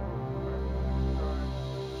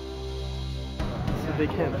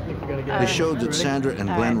 They showed that Sandra and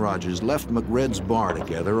Glenn Rogers left McRed's bar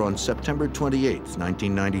together on September 28,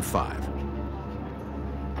 1995.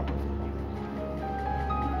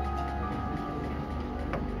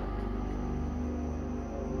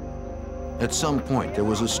 At some point, there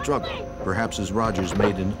was a struggle, perhaps as Rogers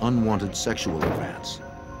made an unwanted sexual advance.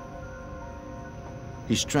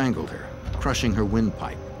 He strangled her, crushing her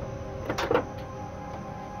windpipe.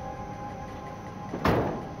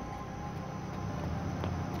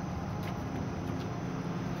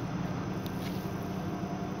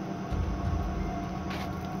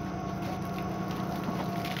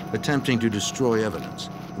 Attempting to destroy evidence,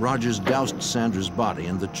 Rogers doused Sandra's body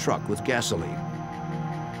in the truck with gasoline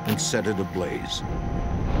and set it ablaze.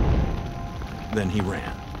 Then he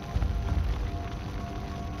ran.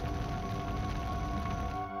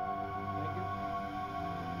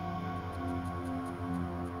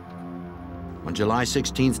 On July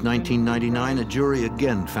 16, 1999, a jury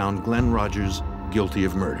again found Glenn Rogers guilty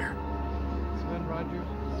of murder.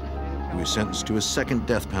 He was sentenced to a second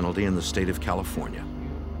death penalty in the state of California.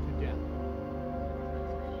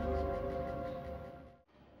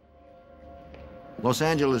 Los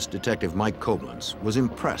Angeles detective Mike Koblenz was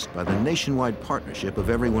impressed by the nationwide partnership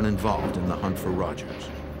of everyone involved in the hunt for Rogers.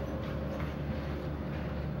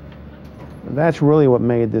 That's really what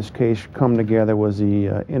made this case come together, was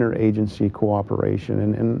the interagency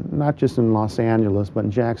cooperation, and not just in Los Angeles, but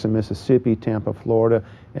in Jackson, Mississippi, Tampa, Florida,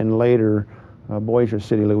 and later Bossier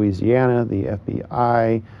City, Louisiana, the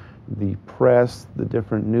FBI, the press, the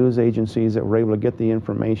different news agencies that were able to get the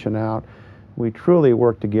information out. We truly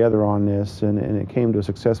worked together on this, and it came to a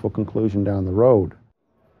successful conclusion down the road.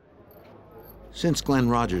 Since Glenn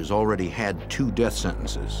Rogers already had 2 death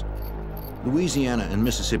sentences, Louisiana and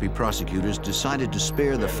Mississippi prosecutors decided to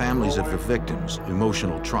spare the families of the victims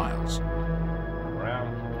emotional trials.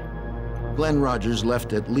 Glenn Rogers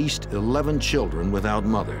left at least 11 children without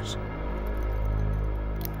mothers.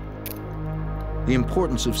 The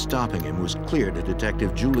importance of stopping him was clear to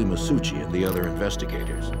Detective Julie Masucci and the other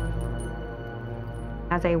investigators.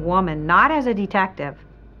 As a woman, not as a detective,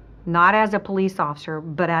 not as a police officer,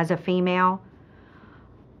 but as a female,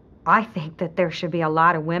 I think that there should be a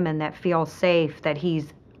lot of women that feel safe that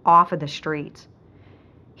he's off of the streets.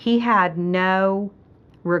 He had no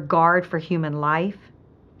regard for human life.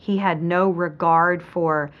 He had no regard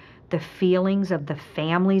for the feelings of the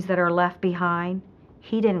families that are left behind.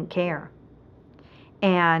 He didn't care.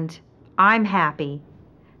 And I'm happy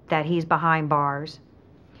that he's behind bars.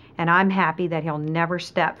 And I'm happy that he'll never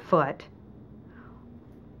step foot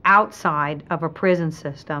outside of a prison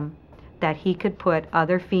system that he could put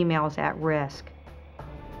other females at risk.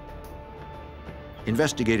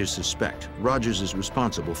 Investigators suspect Rogers is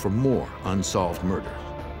responsible for more unsolved murders.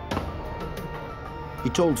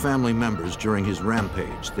 He told family members during his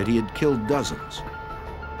rampage that he had killed dozens.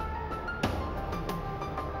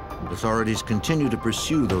 Authorities continue to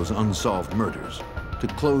pursue those unsolved murders to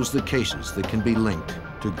close the cases that can be linked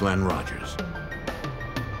to Glenn Rogers.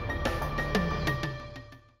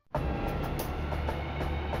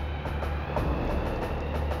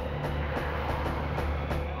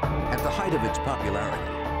 At the height of its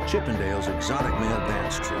popularity, Chippendale's exotic male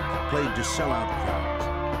dance troupe played to sell-out crowds.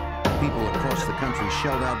 People across the country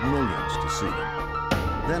shelled out millions to see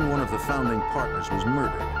them. Then one of the founding partners was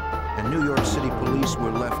murdered, and New York City police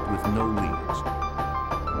were left with no leads.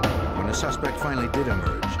 When a suspect finally did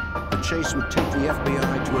emerge, the chase would take the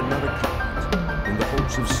FBI to another continent in the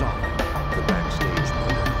hopes of solving the Backstage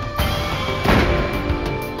Murder.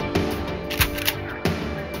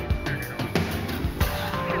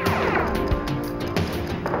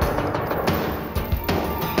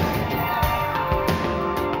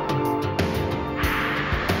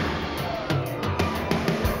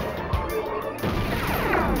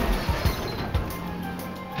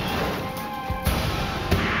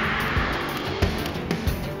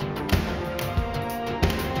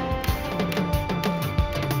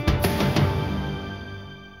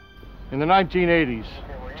 the 1980s,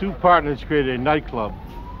 two partners created a nightclub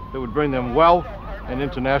that would bring them wealth and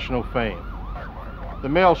international fame. The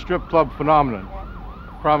male strip club phenomenon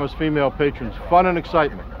promised female patrons fun and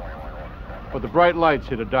excitement, but the bright lights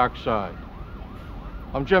hid a dark side.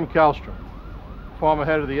 I'm Jim Kallstrom, former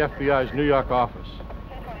head of the FBI's New York office.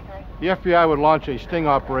 The FBI would launch a sting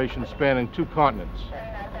operation spanning 2 continents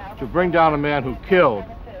to bring down a man who killed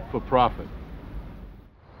for profit.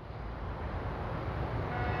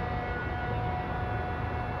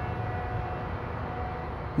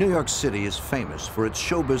 New York City is famous for its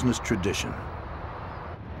show business tradition.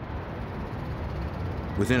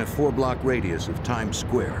 Within a 4-block radius of Times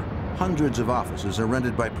Square, hundreds of offices are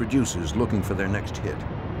rented by producers looking for their next hit.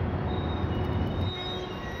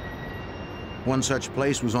 One such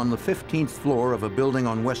place was on the 15th floor of a building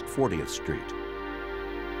on West 40th Street.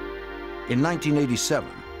 In 1987,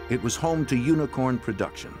 it was home to Unicorn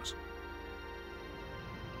Productions.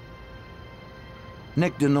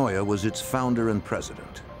 Nick DeNoia was its founder and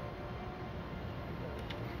president.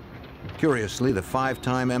 Curiously, the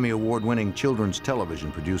 5-time Emmy Award-winning children's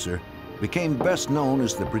television producer became best known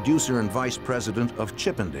as the producer and vice president of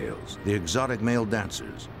Chippendales, the exotic male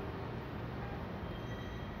dancers.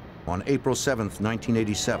 On April 7th,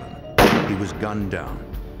 1987, he was gunned down.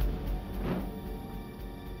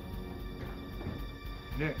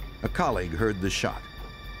 Nick. A colleague heard the shot.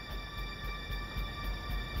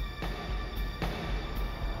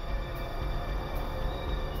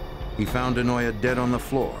 He found DeNoia dead on the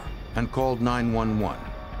floor and called 911.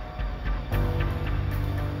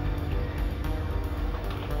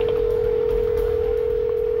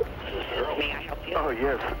 May I help you? Oh,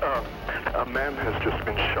 yes. A man has just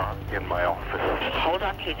been shot in my office. Hold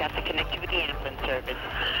on, please. I have to connect you with the ambulance service.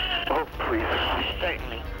 Oh, please.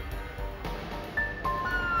 Certainly.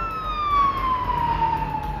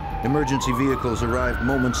 Emergency vehicles arrived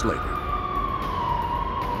moments later.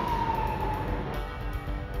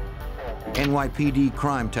 NYPD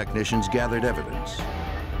crime technicians gathered evidence.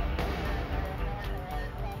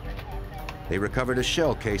 They recovered a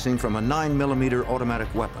shell casing from a 9mm automatic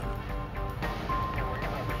weapon.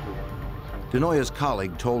 DeNoia's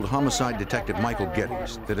colleague told homicide detective Michael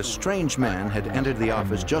Geddes that a strange man had entered the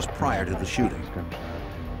office just prior to the shooting.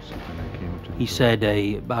 He said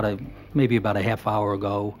maybe about a half hour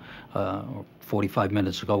ago, or 45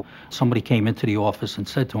 minutes ago, somebody came into the office and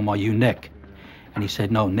said to him, "Are you Nick?" And he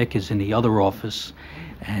said, "No, Nick is in the other office,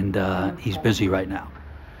 and he's busy right now."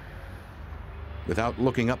 Without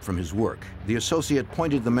looking up from his work, the associate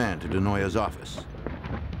pointed the man to DeNoia's office.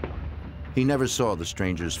 He never saw the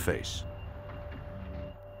stranger's face.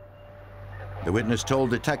 The witness told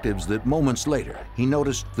detectives that moments later, he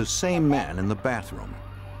noticed the same man in the bathroom.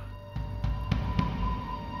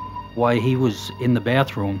 While he was in the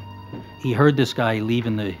bathroom, he heard this guy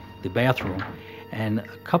leaving the bathroom, and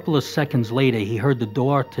a couple of seconds later, he heard the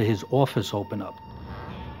door to his office open up.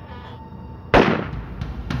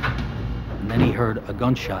 And then he heard a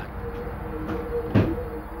gunshot.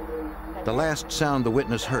 The last sound the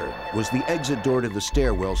witness heard was the exit door to the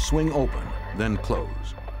stairwell swing open, then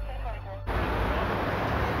close.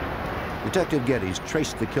 Detective Geddes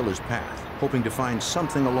traced the killer's path, hoping to find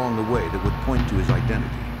something along the way that would point to his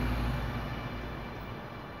identity.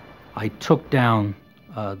 I took down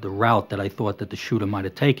the route that I thought that the shooter might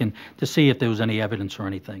have taken to see if there was any evidence or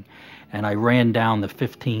anything. And I ran down the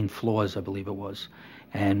 15 floors, I believe it was.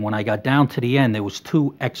 And when I got down to the end, there was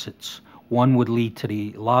 2 exits. One would lead to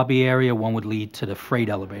the lobby area, one would lead to the freight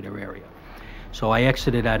elevator area. So I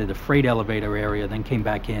exited out of the freight elevator area, then came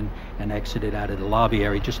back in and exited out of the lobby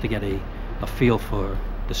area just to get a feel for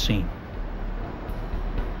the scene.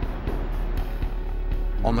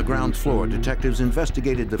 On the ground floor, detectives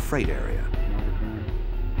investigated the freight area.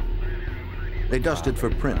 They dusted for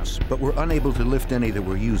prints, but were unable to lift any that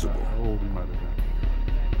were usable.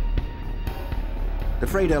 The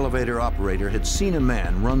freight elevator operator had seen a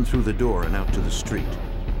man run through the door and out to the street.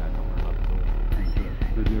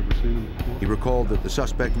 He recalled that the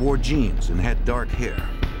suspect wore jeans and had dark hair.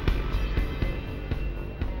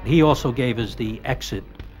 He also gave us the exit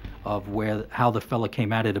of how the fella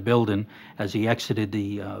came out of the building as he exited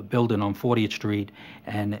the building on 40th Street,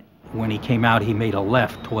 and when he came out, he made a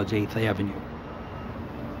left towards 8th Avenue.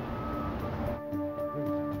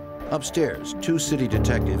 Upstairs, 2 city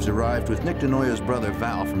detectives arrived with Nick DeNoia's brother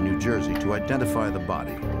Val from New Jersey to identify the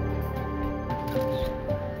body.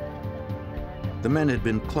 The men had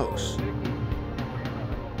been close.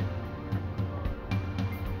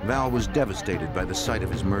 Val was devastated by the sight of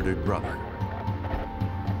his murdered brother.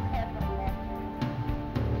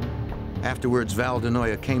 Afterwards, Val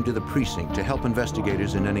DeNoia came to the precinct to help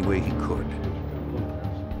investigators in any way he could.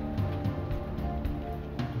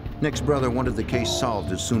 Nick's brother wanted the case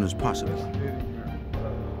solved as soon as possible.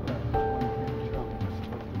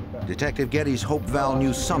 Detective Geddes hoped Val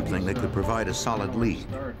knew something that could provide a solid lead.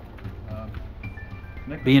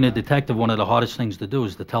 Being a detective, one of the hardest things to do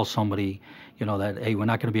is to tell somebody, you know, that, hey, we're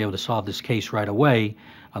not going to be able to solve this case right away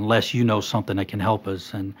unless you know something that can help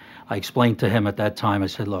us. And I explained to him at that time, I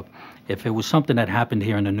said, look, if it was something that happened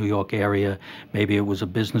here in the New York area, maybe it was a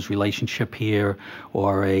business relationship here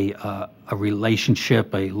or a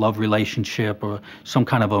relationship, a love relationship, or some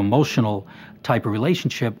kind of emotional type of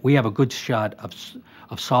relationship, we have a good shot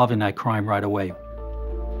of solving that crime right away.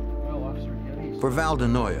 For Val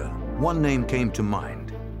DeNoia, one name came to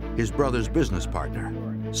mind, his brother's business partner,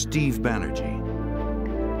 Steve Banerjee.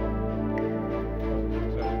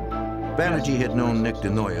 Banerjee had known Nick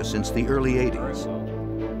DeNoia since the early 80s.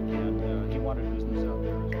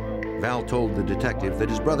 Val told the detective that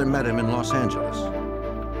his brother met him in Los Angeles.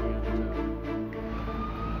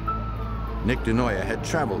 Nick DeNoia had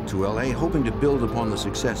traveled to LA hoping to build upon the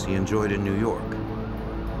success he enjoyed in New York.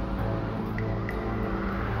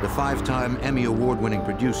 The 5-time Emmy Award-winning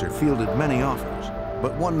producer fielded many offers,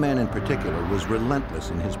 but one man in particular was relentless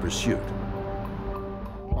in his pursuit.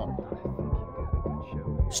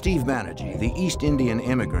 Steve Banerjee, the East Indian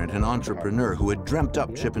immigrant and entrepreneur who had dreamt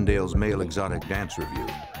up Chippendale's male exotic dance revue,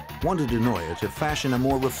 wanted DeNoia to fashion a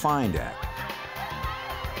more refined act.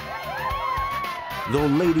 Though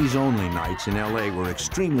ladies-only nights in LA were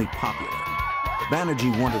extremely popular,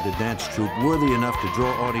 Banerjee wanted a dance troupe worthy enough to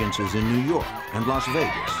draw audiences in New York and Las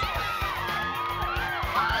Vegas.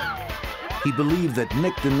 He believed that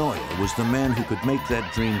Nick DeNoia was the man who could make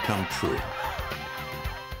that dream come true.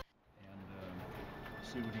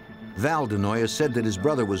 Val DeNoia said that his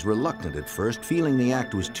brother was reluctant at first, feeling the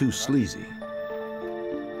act was too sleazy.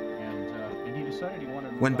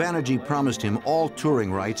 When Banerjee promised him all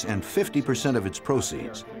touring rights and 50% of its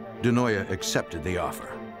proceeds, DeNoia accepted the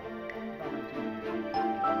offer.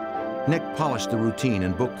 Nick polished the routine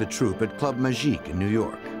and booked the troupe at Club Magique in New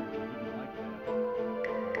York.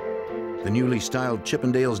 The newly styled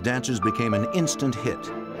Chippendales dancers became an instant hit.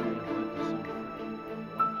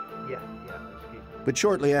 But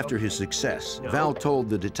shortly after his success, Val told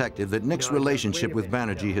the detective that Nick's relationship with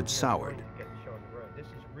Banerjee had soured.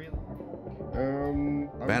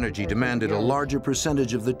 Banerjee demanded a larger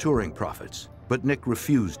percentage of the touring profits, but Nick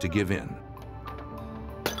refused to give in.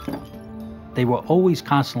 They were always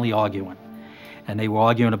constantly arguing, and they were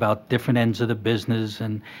arguing about different ends of the business,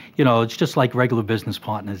 and, you know, it's just like regular business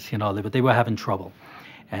partners, you know, but they were having trouble.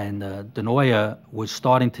 And DeNoia was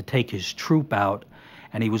starting to take his troupe out,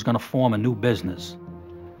 and he was going to form a new business.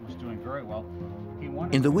 He was doing very well.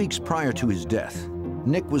 In the weeks prior to his death,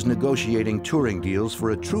 Nick was negotiating touring deals for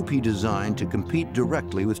a troupe he designed to compete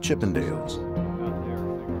directly with Chippendales.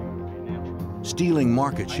 Stealing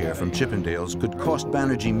market share from Chippendales could cost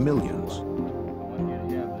Banerjee millions.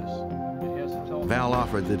 Val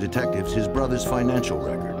offered the detectives his brother's financial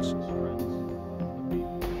records.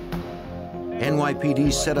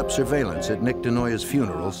 NYPD set up surveillance at Nick DeNoia's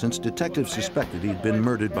funeral since detectives suspected he'd been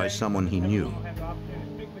murdered by someone he knew.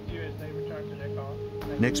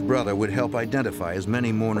 Nick's brother would help identify as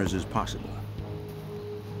many mourners as possible.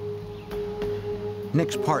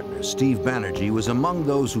 Nick's partner, Steve Banerjee, was among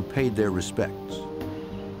those who paid their respects.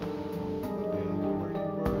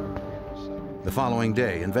 The following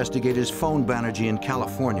day, investigators phoned Banerjee in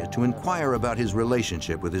California to inquire about his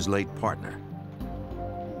relationship with his late partner.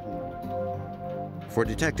 For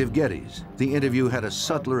Detective Geddes, the interview had a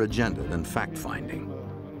subtler agenda than fact-finding.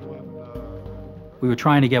 We were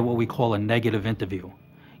trying to get what we call a negative interview,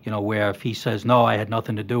 you know, where if he says, no, I had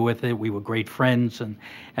nothing to do with it, we were great friends,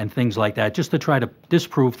 and things like that, just to try to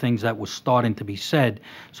disprove things that were starting to be said,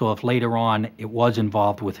 so if later on it was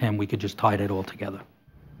involved with him, we could just tie it all together.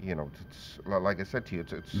 You know, it's, like I said to you,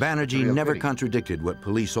 it's Banerjee never contradicted what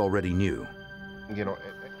police already knew. You know,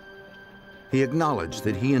 he acknowledged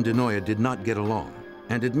that he and DeNoia did not get along,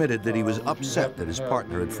 and admitted that he was upset that his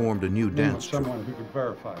partner had formed a new dance troupe. Someone who could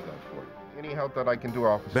verify that for you. Any help that I can do,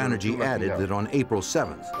 officer. Banerjee added that on April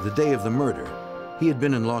 7th, the day of the murder, he had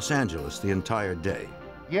been in Los Angeles the entire day.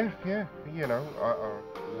 Yeah, you know.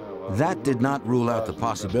 That did not rule out the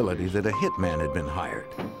possibility that a hitman had been hired.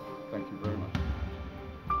 Thank you very much.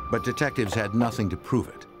 But detectives had nothing to prove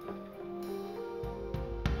it.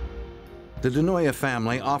 The DeNoia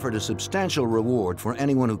family offered a substantial reward for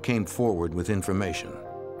anyone who came forward with information.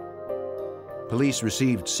 Police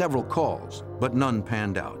received several calls, but none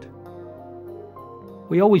panned out.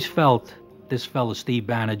 We always felt this fellow, Steve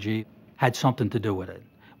Banerjee, had something to do with it,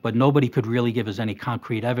 but nobody could really give us any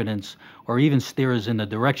concrete evidence or even steer us in the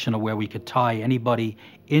direction of where we could tie anybody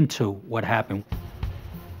into what happened.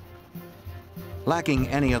 Lacking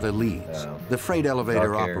any other leads, the freight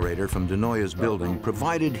elevator operator from Denoya's building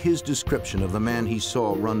provided his description of the man he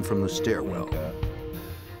saw run from the stairwell.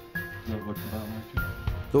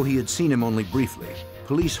 Though he had seen him only briefly,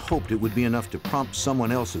 police hoped it would be enough to prompt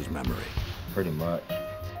someone else's memory. Pretty much.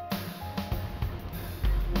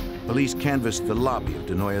 Police canvassed the lobby of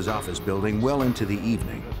Denoya's office building well into the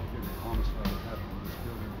evening.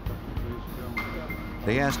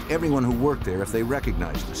 They asked everyone who worked there if they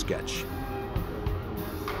recognized the sketch.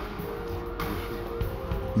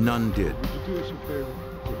 None did.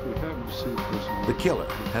 The killer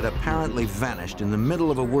had apparently vanished in the middle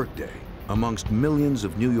of a workday amongst millions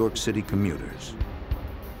of New York City commuters.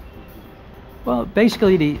 Well,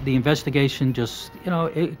 basically the investigation just,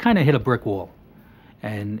 it kind of hit a brick wall.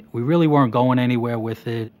 And we really weren't going anywhere with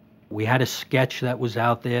it. We had a sketch that was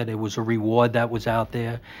out there. There was a reward that was out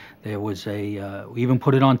there. There was we even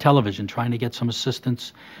put it on television, trying to get some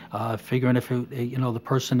assistance, figuring if the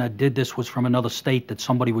person that did this was from another state, that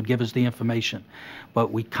somebody would give us the information.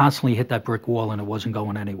 But we constantly hit that brick wall, and it wasn't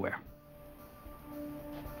going anywhere.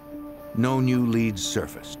 No new leads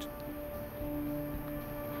surfaced.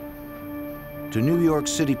 To New York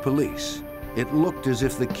City police, it looked as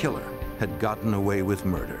if the killer had gotten away with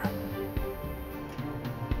murder.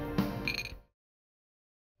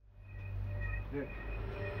 Dick.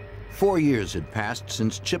 4 years had passed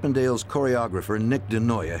since Chippendale's choreographer Nick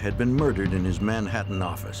Denoya had been murdered in his Manhattan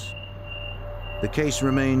office. The case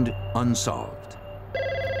remained unsolved.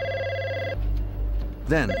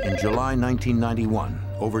 Then, in July 1991,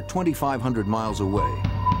 over 2,500 miles away,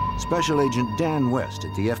 Special Agent Dan West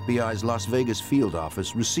at the FBI's Las Vegas field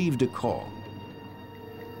office received a call.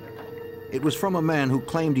 It was from a man who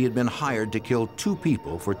claimed he had been hired to kill 2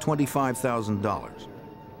 people for $25,000.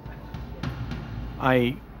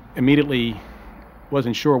 I immediately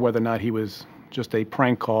wasn't sure whether or not he was just a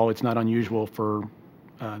prank call. It's not unusual for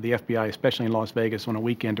the FBI, especially in Las Vegas on a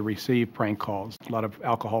weekend, to receive prank calls, a lot of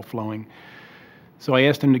alcohol flowing. So I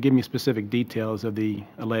asked him to give me specific details of the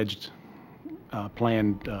alleged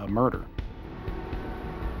planned murder.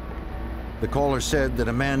 The caller said that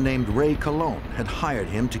a man named Ray Cologne had hired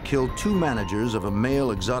him to kill 2 managers of a male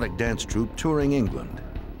exotic dance troupe touring England.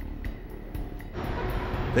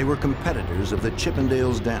 They were competitors of the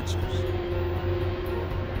Chippendales dancers.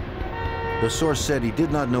 The source said he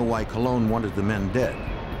did not know why Cologne wanted the men dead,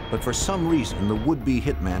 but for some reason the would-be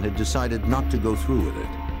hitman had decided not to go through with it.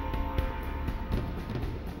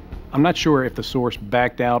 I'm not sure if the source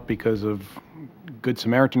backed out because of Good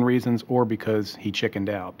Samaritan reasons or because he chickened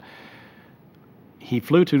out. He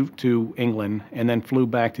flew to England and then flew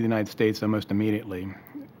back to the United States almost immediately.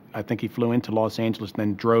 I think he flew into Los Angeles and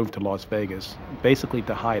then drove to Las Vegas, basically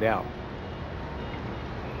to hide out.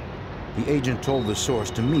 The agent told the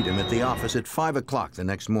source to meet him at the office at 5 o'clock the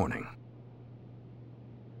next morning.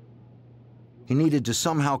 He needed to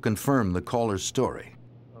somehow confirm the caller's story.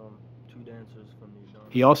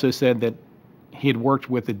 He also said that he had worked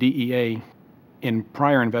with the DEA in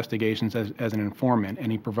prior investigations as an informant,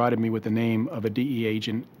 and he provided me with the name of a DEA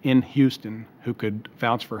agent in Houston who could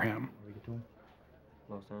vouch for him.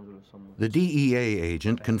 The DEA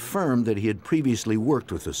agent confirmed that he had previously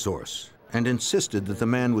worked with the source and insisted that the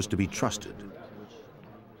man was to be trusted.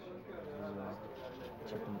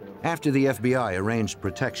 After the FBI arranged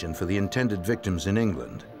protection for the intended victims in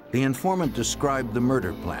England, the informant described the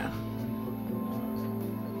murder plan.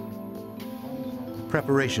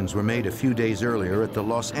 Preparations were made a few days earlier at the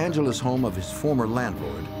Los Angeles home of his former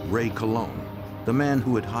landlord, Ray Cologne, the man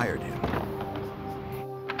who had hired him.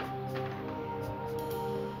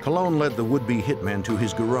 Cologne led the would-be hitman to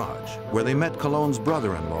his garage, where they met Cologne's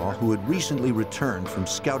brother-in-law, who had recently returned from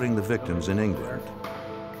scouting the victims in England.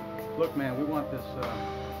 Look, man, we want this...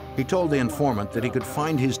 He told the informant that he could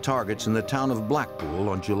find his targets in the town of Blackpool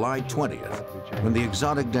on July 20th, when the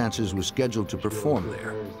exotic dancers were scheduled to perform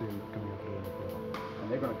there.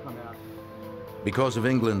 Because of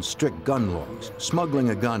England's strict gun laws, smuggling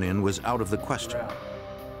a gun in was out of the question.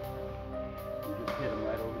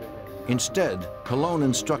 Instead, Cologne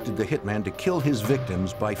instructed the hitman to kill his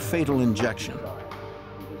victims by fatal injection.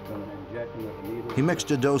 He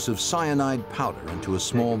mixed a dose of cyanide powder into a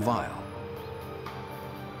small vial.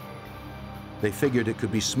 They figured it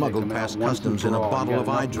could be smuggled past customs in a bottle of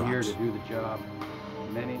eye drops.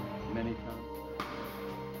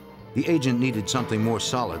 The agent needed something more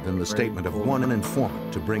solid than the statement of one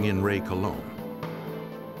informant to bring in Ray Cologne.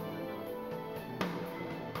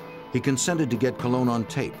 He consented to get Cologne on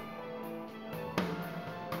tape.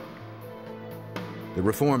 The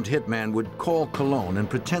reformed hitman would call Cologne and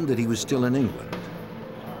pretend that he was still in England.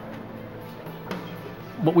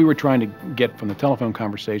 What we were trying to get from the telephone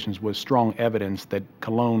conversations was strong evidence that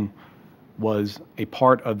Colon was a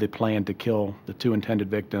part of the plan to kill the two intended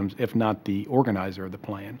victims, if not the organizer of the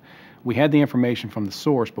plan. We had the information from the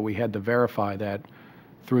source, but we had to verify that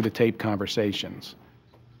through the tape conversations.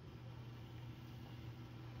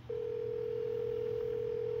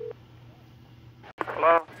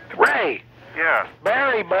 Hello? Ray! Yeah.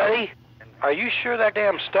 Barry, buddy! Are you sure that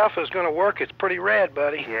damn stuff is going to work? It's pretty red,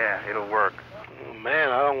 buddy. Yeah, it'll work. Oh, man,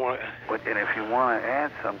 I don't want to... But and if you want to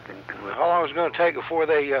add something to it... How long is it going to take before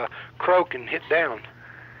they croak and hit down?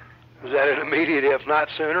 Is that an immediate, if not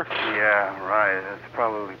sooner? Yeah, right. That's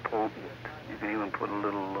probably potent. You can even put a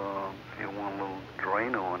little, if you want, a little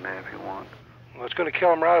Drano in there if you want. Well, it's going to kill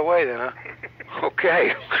them right away then, huh?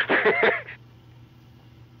 Okay.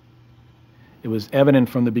 It was evident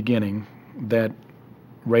from the beginning that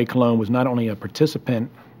Ray Colon was not only a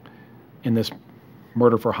participant in this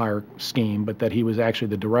murder-for-hire scheme, but that he was actually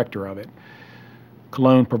the director of it.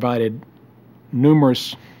 Colon provided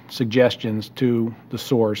numerous suggestions to the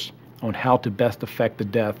source on how to best effect the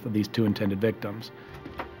death of these two intended victims.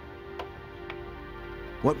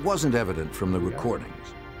 What wasn't evident from the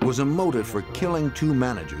recordings was a motive for killing two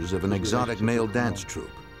managers of an exotic male dance troupe.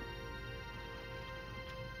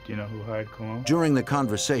 Do you know who hired Colon? During the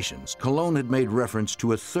conversations, Colon had made reference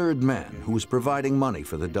to a third man who was providing money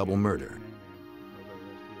for the double murder.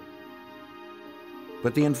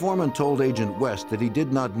 But the informant told Agent West that he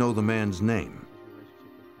did not know the man's name.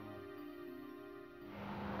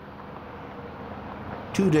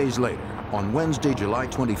 2 days later, on Wednesday, July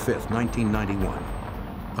 25th, 1991,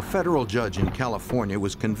 a federal judge in California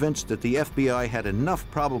was convinced that the FBI had enough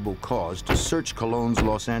probable cause to search Colon's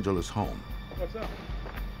Los Angeles home. What's up?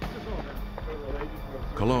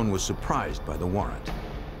 Colon was surprised by the warrant.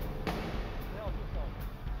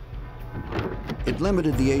 It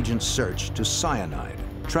limited the agent's search to cyanide,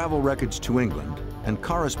 travel records to England, and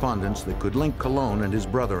correspondence that could link Colon and his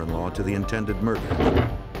brother-in-law to the intended murders.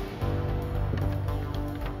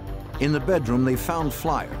 In the bedroom, they found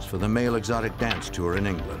flyers for the male exotic dance tour in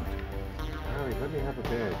England. Harry, let me have a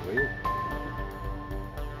bag, will you?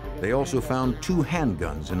 They also found 2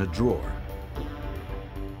 handguns in a drawer.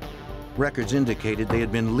 Records indicated they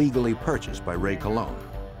had been legally purchased by Ray Colon.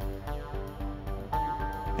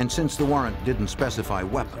 And since the warrant didn't specify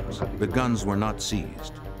weapons, the guns were not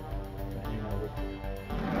seized.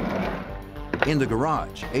 In the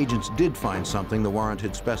garage, agents did find something the warrant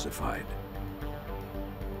had specified.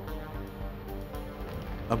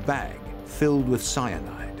 A bag filled with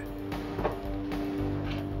cyanide.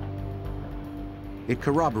 It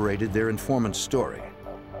corroborated their informant's story.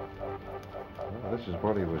 This is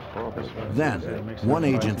what he was talking about. Then, one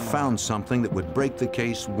agent found something that would break the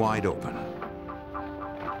case wide open.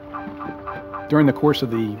 During the course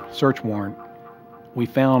of the search warrant, we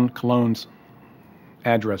found Colon's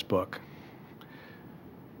address book.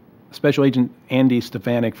 Special Agent Andy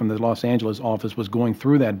Stefanik from the Los Angeles office was going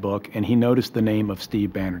through that book, and he noticed the name of Steve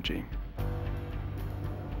Banerjee.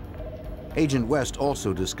 Agent West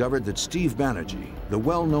also discovered that Steve Banerjee, the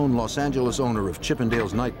well-known Los Angeles owner of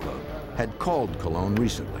Chippendale's nightclub, had called Colon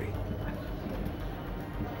recently.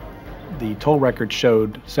 The toll record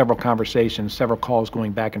showed several conversations, several calls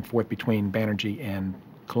going back and forth between Banerjee and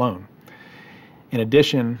Colon. In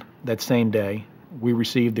addition, that same day, we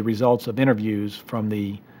received the results of interviews from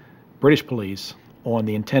the British police on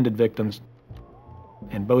the intended victims,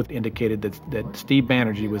 and both indicated that Steve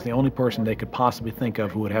Banerjee was the only person they could possibly think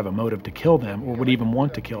of who would have a motive to kill them or would even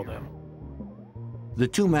want to kill them. The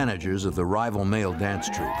 2 managers of the rival male dance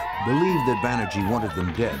troupe believed that Banerjee wanted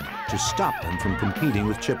them dead to stop them from competing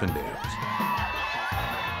with Chippendales.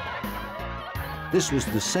 This was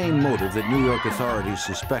the same motive that New York authorities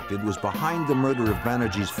suspected was behind the murder of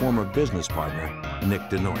Banerjee's former business partner, Nick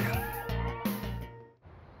DeNoia.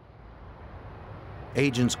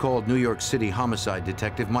 Agents called New York City homicide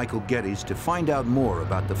detective Michael Geddes to find out more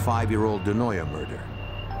about the 5-year-old DeNoia murder.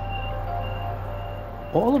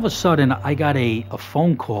 All of a sudden, I got a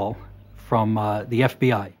phone call from the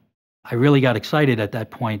FBI. I really got excited at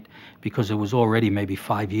that point because it was already maybe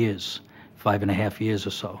 5 years, 5.5 years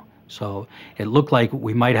or so. So it looked like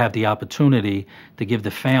we might have the opportunity to give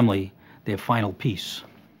the family their final piece.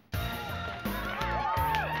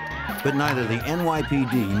 But neither the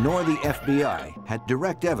NYPD nor the FBI had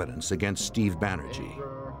direct evidence against Steve Banerjee.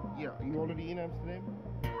 Yeah, you ordered the Amsterdam?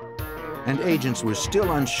 And agents were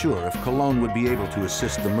still unsure if Colon would be able to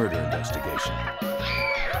assist the murder investigation.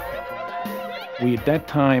 We at that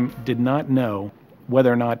time did not know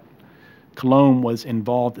whether or not Colon was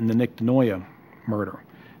involved in the Nick DeNoia murder.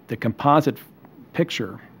 The composite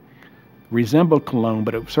picture resembled Colon,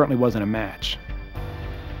 but it certainly wasn't a match.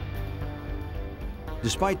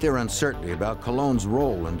 Despite their uncertainty about Cologne's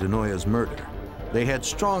role in Denoya's murder, they had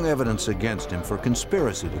strong evidence against him for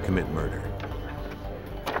conspiracy to commit murder.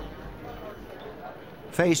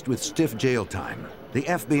 Faced with stiff jail time, the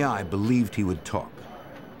FBI believed he would talk.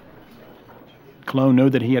 Cologne knew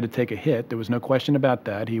that he had to take a hit. There was no question about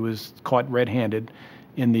that. He was caught red-handed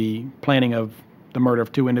in the planning of the murder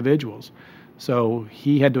of two individuals. So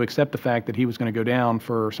he had to accept the fact that he was going to go down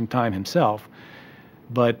for some time himself,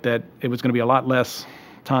 but that it was going to be a lot less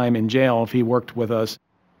time in jail if he worked with us.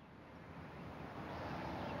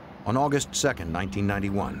 On August 2nd,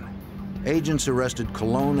 1991, agents arrested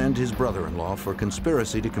Cologne and his brother-in-law for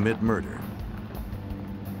conspiracy to commit murder.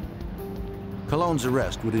 Cologne's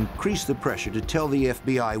arrest would increase the pressure to tell the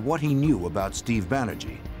FBI what he knew about Steve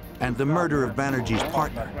Banerjee and the murder of Banerjee's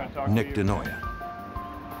partner, Nick Denoya.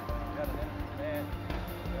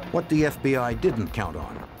 What the FBI didn't count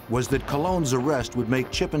on was that Cologne's arrest would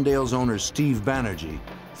make Chippendale's owner Steve Banerjee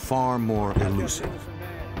far more elusive.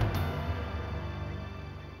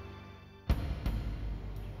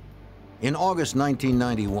 In August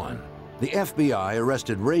 1991, the FBI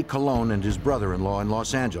arrested Ray Cologne and his brother-in-law in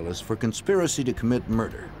Los Angeles for conspiracy to commit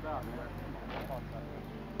murder.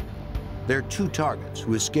 Their two targets,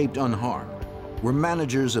 who escaped unharmed, were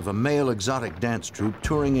managers of a male exotic dance troupe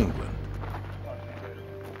touring England.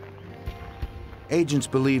 Agents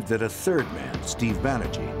believed that a third man, Steve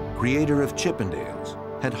Banerjee, creator of Chippendales,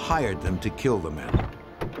 had hired them to kill the men.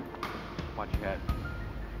 Watch your head.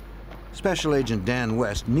 Special Agent Dan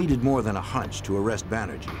West needed more than a hunch to arrest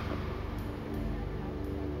Banerjee.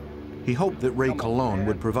 He hoped that Ray Cologne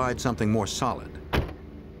would provide something more solid.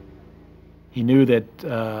 He knew that,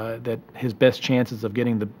 that his best chances of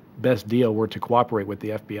getting the best deal were to cooperate with the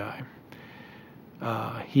FBI.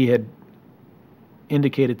 He had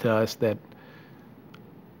indicated to us that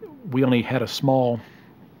we only had a small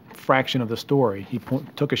fraction of the story. He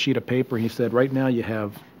took a sheet of paper, he said, right now you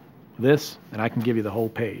have this, and I can give you the whole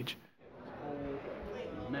page.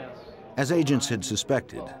 As agents had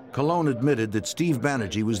suspected, Cologne admitted that Steve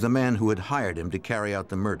Banerjee was the man who had hired him to carry out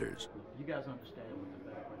the murders.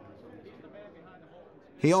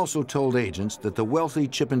 He also told agents that the wealthy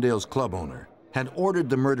Chippendales club owner had ordered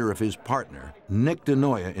the murder of his partner, Nick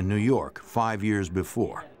Denoya, in New York 5 years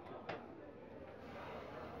before.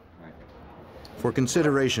 For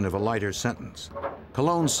consideration of a lighter sentence,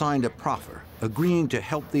 Cologne signed a proffer agreeing to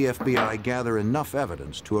help the FBI gather enough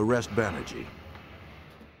evidence to arrest Banerjee.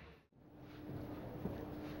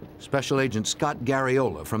 Special Agent Scott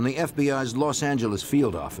Garriola from the FBI's Los Angeles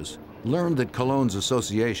field office learned that Cologne's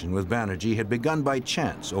association with Banerjee had begun by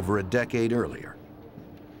chance over a decade earlier.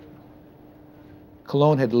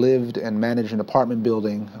 Cologne had lived and managed an apartment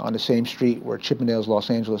building on the same street where Chippendale's Los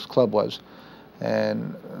Angeles club was.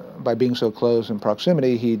 And by being so close in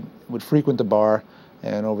proximity, he would frequent the bar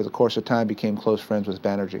and over the course of time became close friends with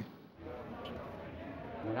Banerjee.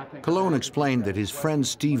 Cologne explained that his friend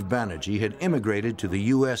Steve Banerjee had immigrated to the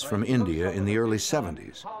U.S. from India in the early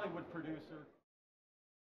 70s.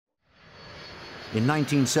 In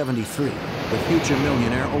 1973, the future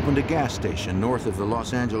millionaire opened a gas station north of the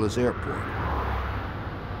Los Angeles airport.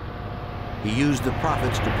 He used the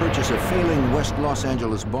profits to purchase a failing West Los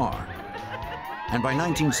Angeles bar, and by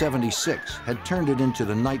 1976 had turned it into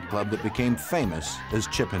the nightclub that became famous as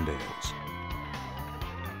Chippendales.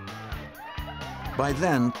 By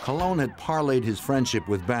then, Cologne had parlayed his friendship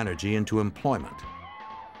with Banerjee into employment.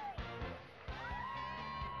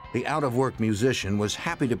 The out-of-work musician was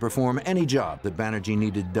happy to perform any job that Banerjee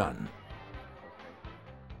needed done.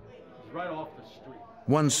 Right off the street.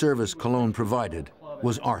 One service Cologne provided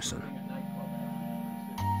was arson.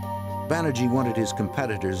 Banerjee wanted his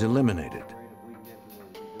competitors eliminated.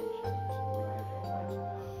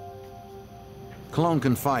 Cologne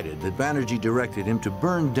confided that Banerjee directed him to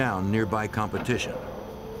burn down nearby competition.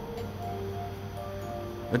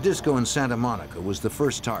 A disco in Santa Monica was the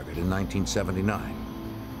first target in 1979.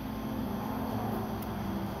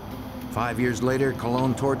 5 years later,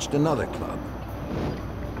 Cologne torched another club.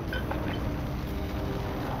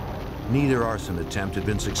 Neither arson attempt had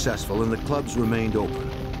been successful and the clubs remained open.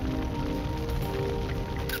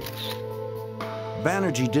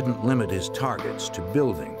 Banerjee didn't limit his targets to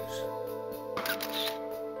buildings.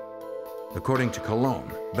 According to Cologne,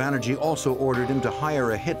 Banerjee also ordered him to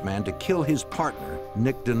hire a hitman to kill his partner,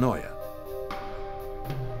 Nick Denoya.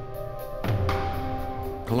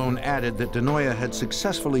 Cologne added that Denoya had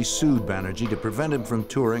successfully sued Banerjee to prevent him from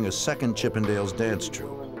touring a second Chippendales dance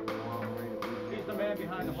troupe.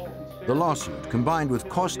 The lawsuit, combined with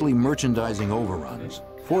costly merchandising overruns,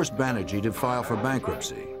 forced Banerjee to file for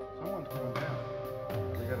bankruptcy.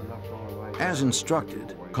 As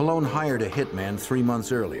instructed, Colon hired a hitman 3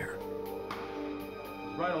 months earlier.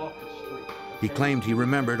 Right off the street. He claimed he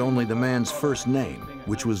remembered only the man's first name,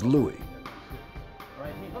 which was Louis.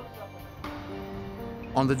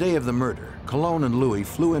 On the day of the murder, Colon and Louis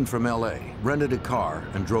flew in from LA, rented a car,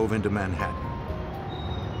 and drove into Manhattan.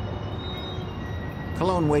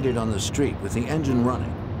 Colon waited on the street with the engine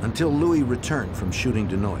running until Louis returned from shooting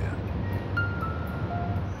Denoya.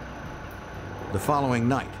 The following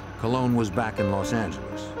night, Colon was back in Los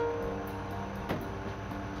Angeles.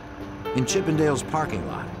 In Chippendale's parking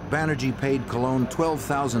lot, Banerjee paid Colon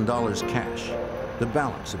 $12,000 cash, the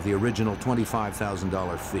balance of the original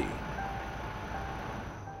 $25,000 fee.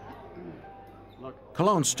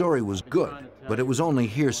 Colon's story was good, but it was only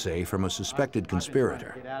hearsay from a suspected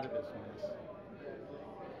conspirator.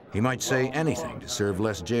 He might say anything to serve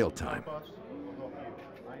less jail time.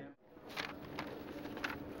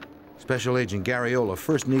 Special Agent Garriola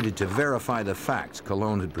first needed to verify the facts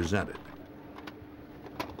Colon had presented.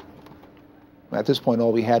 At this point,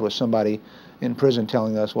 all we had was somebody in prison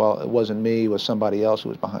telling us, well, it wasn't me, it was somebody else who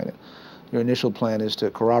was behind it. Your initial plan is to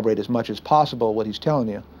corroborate as much as possible what he's telling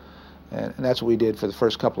you. And that's what we did for the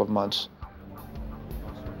first couple of months.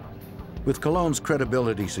 With Colon's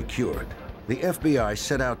credibility secured, the FBI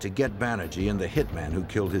set out to get Banerjee and the hitman who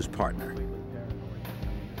killed his partner.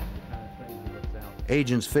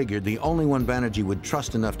 Agents figured the only one Banerjee would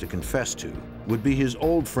trust enough to confess to would be his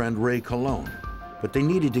old friend Ray Colon, but they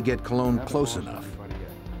needed to get Colon close enough.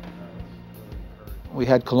 We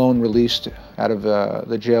had Colon released out of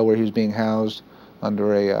the jail where he was being housed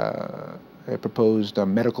under a proposed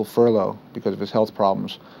medical furlough because of his health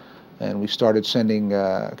problems. And we started sending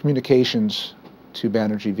communications to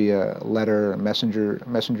Banerjee via letter,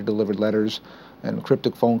 messenger-delivered letters, and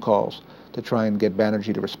cryptic phone calls to try and get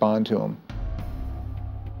Banerjee to respond to him.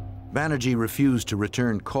 Banerjee refused to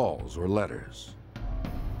return calls or letters.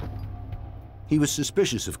 He was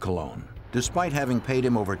suspicious of Colon, despite having paid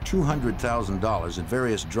him over $200,000 at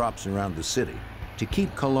various drops around the city to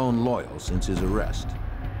keep Colon loyal since his arrest.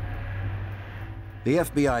 The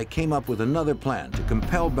FBI came up with another plan to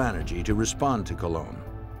compel Banerjee to respond to Colon.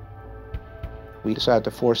 We decided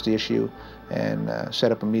to force the issue and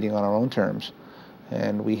set up a meeting on our own terms.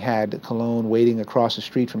 And we had Colon waiting across the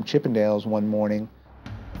street from Chippendale's one morning.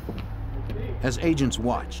 As agents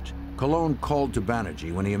watched, Colon called to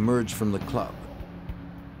Banerjee when he emerged from the club.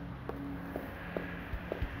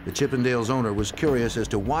 The Chippendale's owner was curious as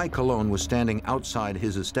to why Colon was standing outside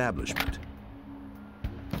his establishment.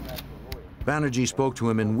 Banerjee spoke to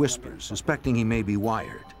him in whispers, suspecting he may be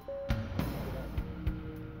wired.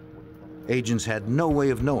 Agents had no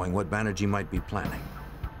way of knowing what Banerjee might be planning.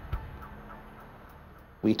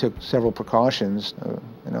 We took several precautions.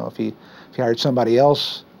 You know, if he hired somebody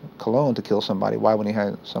else, Colon, to kill somebody, why wouldn't he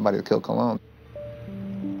hire somebody to kill Colon?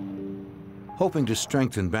 Hoping to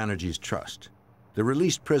strengthen Banerjee's trust, the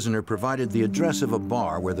released prisoner provided the address of a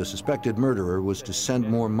bar where the suspected murderer was to send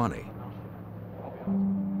more money.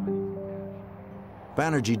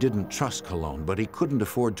 Banerjee didn't trust Colon, but he couldn't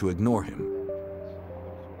afford to ignore him.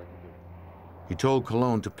 He told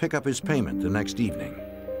Colon to pick up his payment the next evening.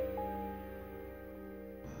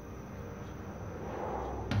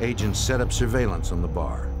 Agents set up surveillance on the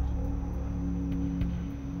bar.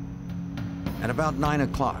 At about 9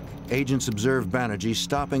 o'clock, agents observed Banerjee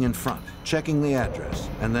stopping in front, checking the address,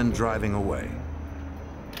 and then driving away.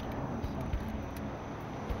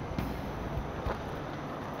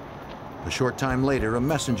 A short time later, a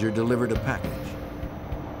messenger delivered a package.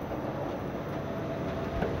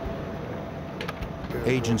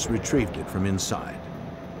 Agents retrieved it from inside.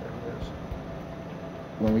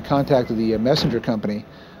 When we contacted the messenger company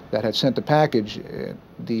that had sent the package,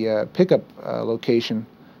 the pickup location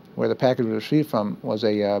where the package was received from was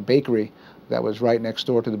a bakery that was right next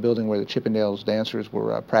door to the building where the Chippendales dancers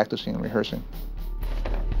were practicing and rehearsing.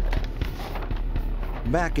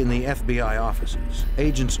 Back in the FBI offices,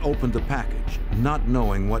 agents opened the package, not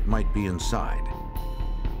knowing what might be inside.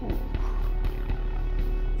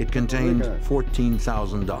 It contained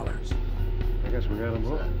 $14,000. I guess we got them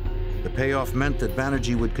both. The payoff meant that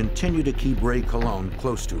Banerjee would continue to keep Ray Colon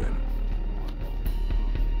close to him.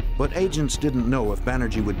 But agents didn't know if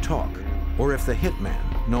Banerjee would talk, or if the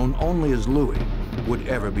hitman, known only as Louis, would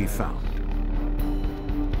ever be found.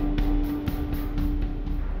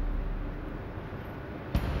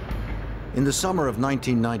 In the summer of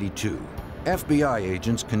 1992, FBI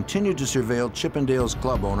agents continued to surveil Chippendale's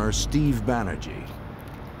club owner, Steve Banerjee.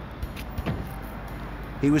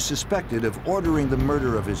 He was suspected of ordering the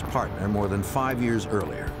murder of his partner more than 5 years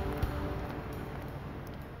earlier.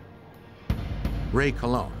 Ray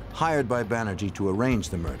Colon, hired by Banerjee to arrange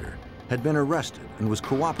the murder, had been arrested and was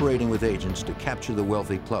cooperating with agents to capture the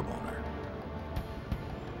wealthy club owner.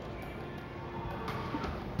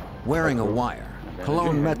 Wearing a wire,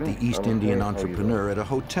 Colon met the East Indian entrepreneur at a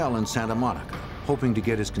hotel in Santa Monica, hoping to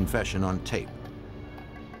get his confession on tape.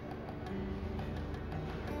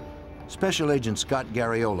 Special Agent Scott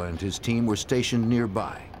Garriola and his team were stationed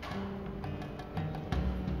nearby.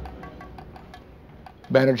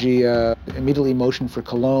 Banerjee immediately motioned for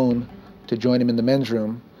Colon to join him in the men's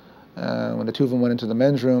room. When the two of them went into the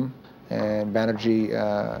men's room, and Banerjee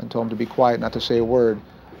told him to be quiet, not to say a word,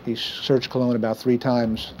 he searched Colon about 3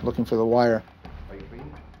 times looking for the wire.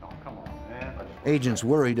 Agents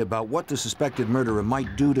worried about what the suspected murderer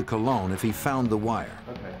might do to Colon if he found the wire.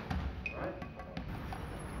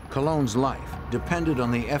 Colon's life depended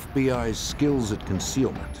on the FBI's skills at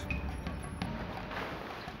concealment.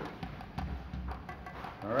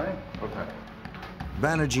 All right? Okay.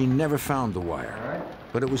 Banerjee never found the wire,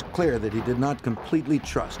 but it was clear that he did not completely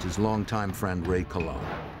trust his longtime friend Ray Colon.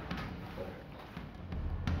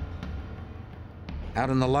 Out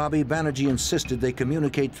in the lobby, Banerjee insisted they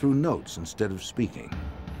communicate through notes instead of speaking.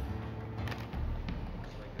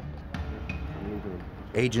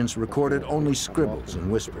 Agents recorded only scribbles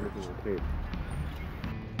and whispers.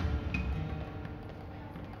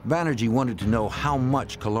 Banerjee wanted to know how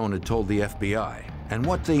much Colon had told the FBI and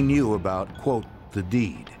what they knew about, quote, the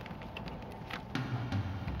deed.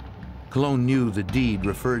 Colon knew the deed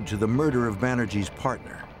referred to the murder of Banerjee's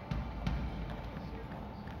partner.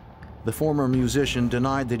 The former musician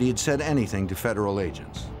denied that he had said anything to federal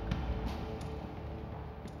agents.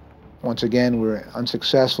 Once again, we were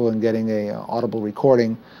unsuccessful in getting an audible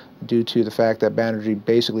recording due to the fact that Banerjee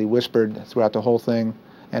basically whispered throughout the whole thing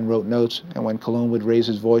and wrote notes. And when Colon would raise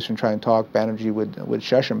his voice and try and talk, Banerjee would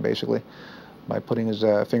shush him basically by putting his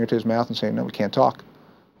finger to his mouth and saying, "No, we can't talk."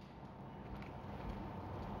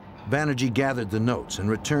 Banerjee gathered the notes and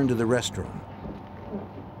returned to the restroom,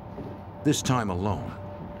 this time alone.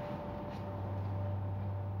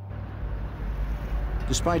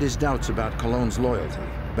 Despite his doubts about Colon's loyalty,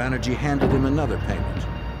 Banerjee handed him another payment,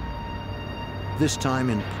 this time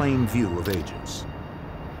in plain view of agents.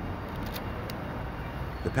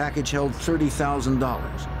 The package held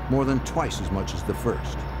 $30,000, more than twice as much as the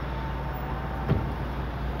first.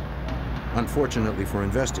 Unfortunately for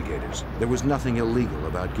investigators, there was nothing illegal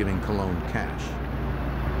about giving Colon cash.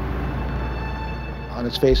 On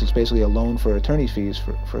its face, it's basically a loan for attorney's fees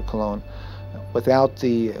for Colon. Without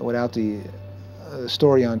the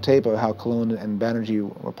story on tape of how Colon and Banerjee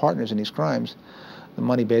were partners in these crimes, the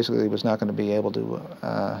money basically was not going to be able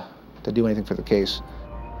to do anything for the case.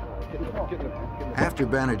 After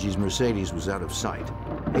Banerjee's Mercedes was out of sight,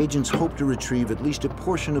 agents hoped to retrieve at least a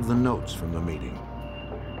portion of the notes from the meeting.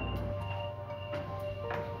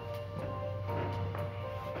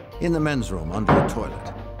 In the men's room under a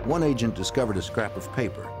toilet, one agent discovered a scrap of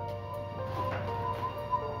paper.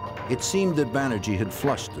 It seemed that Banerjee had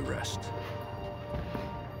flushed the rest.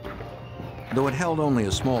 Though it held only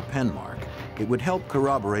a small pen mark, it would help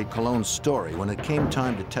corroborate Colon's story when it came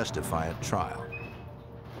time to testify at trial.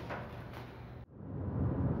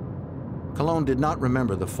 Colon did not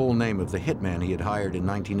remember the full name of the hitman he had hired in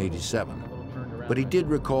 1987, but he did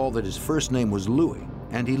recall that his first name was Louis,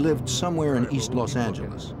 and he lived somewhere in East Los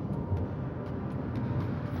Angeles.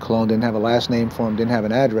 Colon didn't have a last name for him, didn't have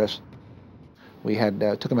an address. We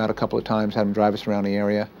took him out a couple of times, had him drive us around the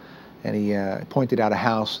area, and he pointed out a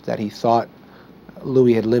house that he thought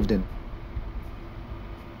Louis had lived in.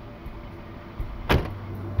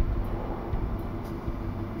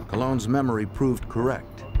 Colon's memory proved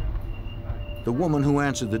correct. The woman who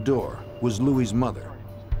answered the door was Louis's mother.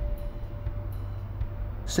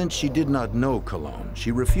 Since she did not know Colon,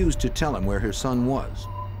 she refused to tell him where her son was.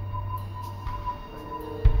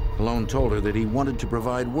 Colon told her that he wanted to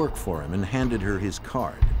provide work for him and handed her his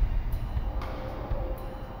card.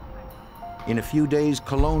 In a few days,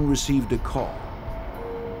 Colon received a call.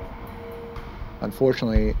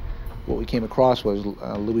 Unfortunately, what we came across was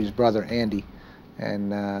Louis's brother, Andy,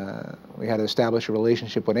 and we had to establish a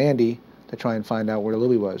relationship with Andy to try and find out where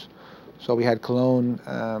Louis was. So we had Colon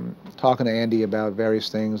talking to Andy about various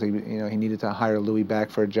things. He needed to hire Louis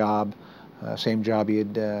back for a job, same job he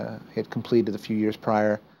had completed a few years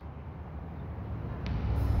prior.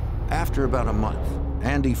 After about a month,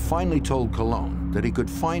 Andy finally told Colon that he could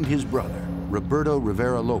find his brother, Roberto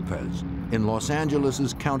Rivera Lopez, in Los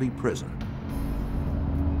Angeles' county prison.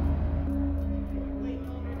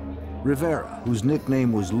 Rivera, whose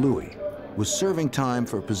nickname was Louis, was serving time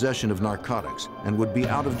for possession of narcotics and would be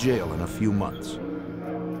out of jail in a few months.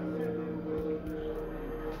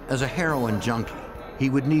 As a heroin junkie, He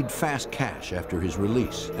would need fast cash after his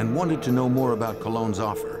release and wanted to know more about Colon's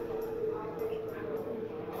offer.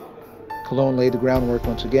 Colon laid the groundwork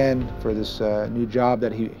once again for this new job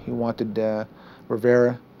that he wanted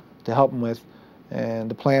Rivera to help him with. And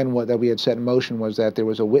the plan that we had set in motion was that there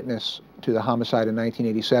was a witness to the homicide in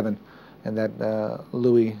 1987, and that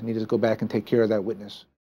Louis needed to go back and take care of that witness.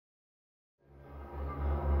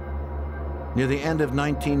 Near the end of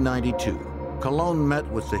 1992, Colon met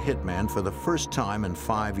with the hitman for the first time in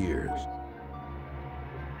 5 years.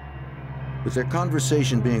 With their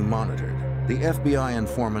conversation being monitored, the FBI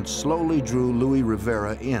informant slowly drew Louis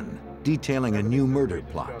Rivera in, detailing a new murder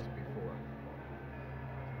plot.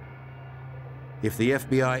 If the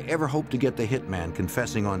FBI ever hoped to get the hitman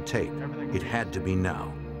confessing on tape, it had to be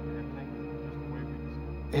now.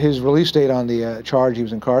 His release date on the charge he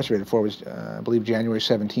was incarcerated for was, I believe, January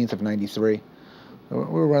 17th of '93. We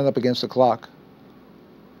were running up against the clock.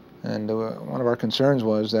 And one of our concerns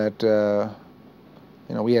was that,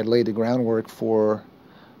 we had laid the groundwork for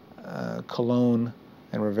Colon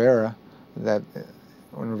and Rivera, that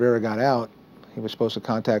when Rivera got out, he was supposed to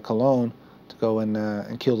contact Colon to go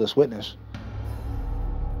and kill this witness.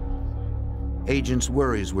 Agents'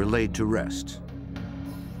 worries were laid to rest.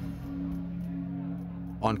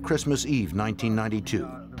 On Christmas Eve 1992,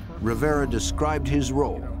 Rivera described his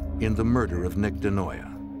role in the murder of Nick DeNoia.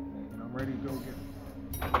 I'm ready to go get him.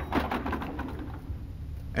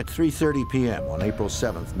 At 3:30 p.m. on April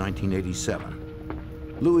 7th,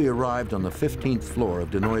 1987, Louis arrived on the 15th floor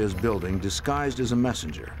of DeNoia's building disguised as a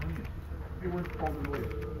messenger.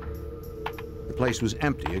 The place was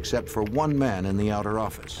empty except for one man in the outer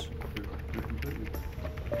office.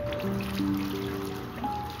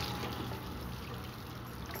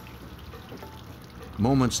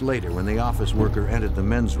 Moments later, when the office worker entered the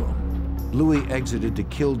men's room, Louis exited to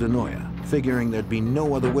kill DeNoia, figuring there'd be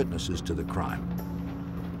no other witnesses to the crime.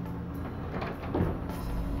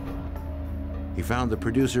 He found the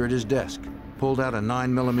producer at his desk, pulled out a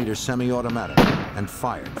 9mm semi-automatic, and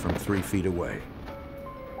fired from 3 feet away.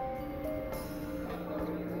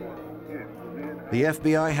 The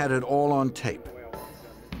FBI had it all on tape.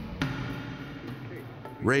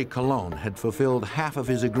 Ray Colon had fulfilled half of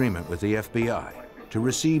his agreement with the FBI to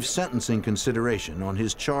receive sentencing consideration on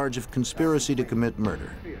his charge of conspiracy to commit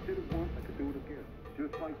murder.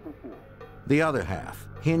 The other half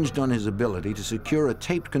hinged on his ability to secure a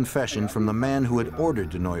taped confession from the man who had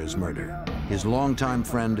ordered DeNoia's murder, his longtime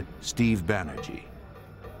friend, Steve Banerjee.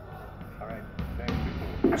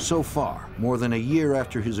 So far, more than a year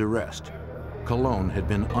after his arrest, Colon had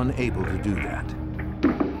been unable to do that.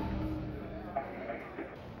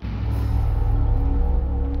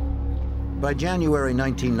 By January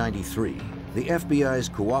 1993, the FBI's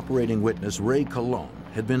cooperating witness, Ray Colon,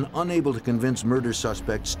 had been unable to convince murder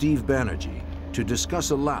suspect Steve Banerjee to discuss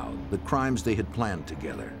aloud the crimes they had planned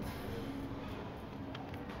together.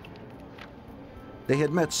 They had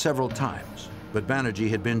met several times, but Banerjee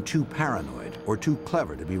had been too paranoid or too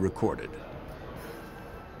clever to be recorded.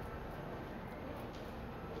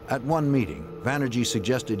 At one meeting, Banerjee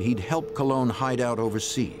suggested he'd help Colon hide out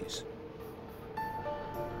overseas.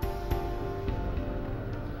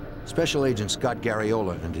 Special Agent Scott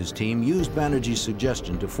Garriola and his team used Banerjee's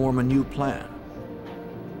suggestion to form a new plan.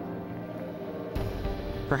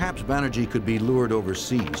 Perhaps Banerjee could be lured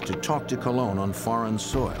overseas to talk to Colon on foreign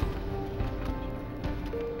soil.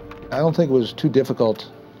 I don't think it was too difficult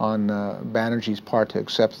on Banerjee's part to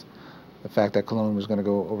accept the fact that Colon was going to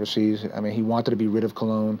go overseas. I mean, he wanted to be rid of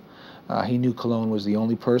Colon. He knew Colon was the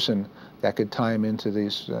only person that could tie him into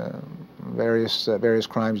these various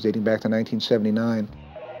crimes dating back to 1979.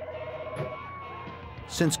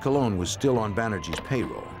 Since Colon was still on Banerjee's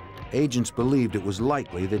payroll, agents believed it was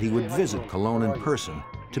likely that he would visit Colon in person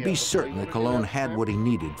to be certain that Colon had what he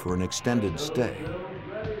needed for an extended stay.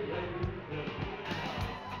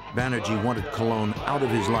 Banerjee wanted Colon out of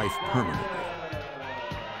his life permanently.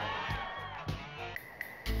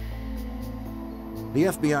 The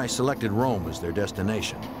FBI selected Rome as their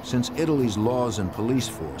destination, since Italy's laws and police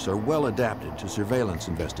force are well adapted to surveillance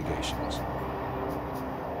investigations.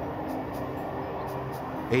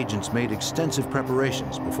 Agents made extensive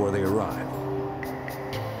preparations before they arrived.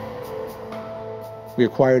 We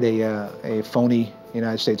acquired a phony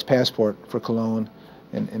United States passport for Colon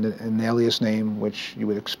in an alias name, which you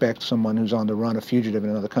would expect someone who's on the run, a fugitive in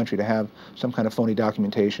another country, to have some kind of phony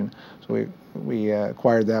documentation. So we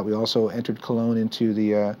acquired that. We also entered Colon into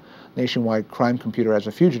the nationwide crime computer as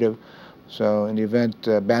a fugitive. So in the event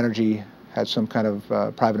Banerjee had some kind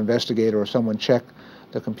of private investigator or someone check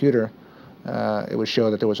the computer, it would show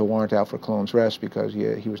that there was a warrant out for Colon's arrest because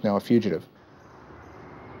he was now a fugitive.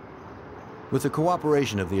 With the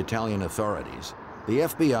cooperation of the Italian authorities, the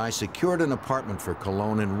FBI secured an apartment for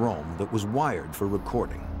Cologne in Rome that was wired for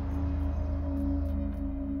recording.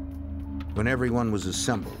 When everyone was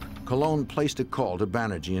assembled, Cologne placed a call to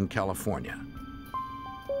Banerjee in California.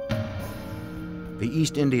 The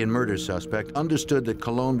East Indian murder suspect understood that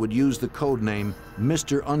Cologne would use the code name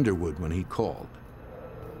Mr. Underwood when he called.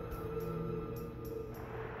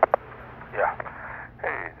 Yeah.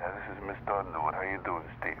 Hey, this is Mr. Underwood. How you doing,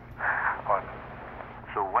 Steve?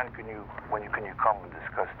 So when can you come and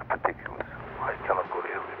discuss the particulars? I cannot go to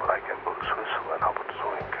Italy, but I can go to Switzerland. How about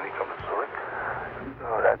Zurich? Can you come to Zurich?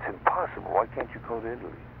 No, that's impossible. Why can't you go to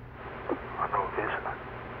Italy? On no visa.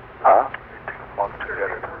 Huh? It takes a month to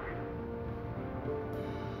get it.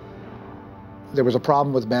 There was a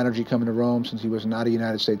problem with Banerjee coming to Rome since he was not a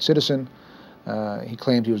United States citizen. He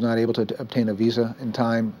claimed he was not able to obtain a visa in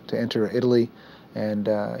time to enter Italy, and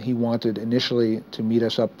he wanted initially to meet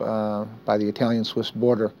us up by the Italian-Swiss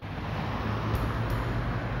border.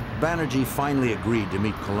 Banerjee finally agreed to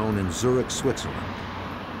meet Cologne in Zurich, Switzerland.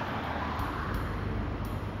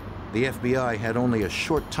 The FBI had only a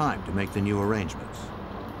short time to make the new arrangements.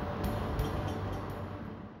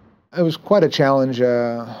 It was quite a challenge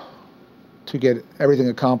to get everything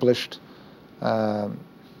accomplished.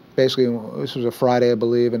 Basically, this was a Friday, I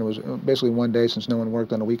believe, and it was basically one day since no one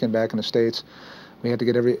worked on a weekend back in the States. We had to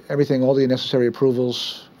get everything, all the necessary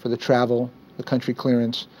approvals for the travel, the country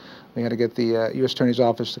clearance. We had to get the U.S. Attorney's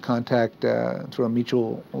Office to contact, through a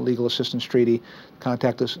mutual legal assistance treaty,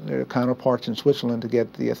 contact their counterparts in Switzerland to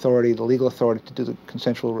get the authority, the legal authority to do the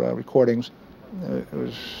consensual recordings. It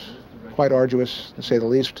was quite arduous, to say the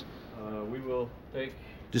least. We will take...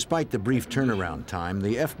 Despite the brief turnaround time,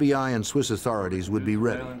 the FBI and Swiss authorities would be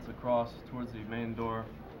ready. Across towards the main door.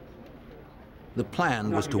 The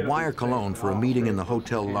plan was to wire Cologne for a meeting in the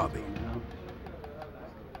hotel lobby.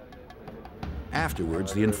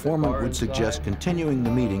 Afterwards, the informant would suggest continuing the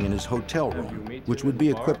meeting in his hotel room, which would be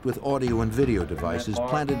equipped with audio and video devices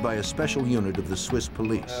planted by a special unit of the Swiss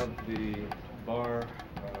police.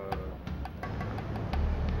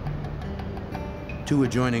 Two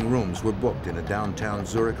adjoining rooms were booked in a downtown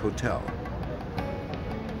Zurich hotel.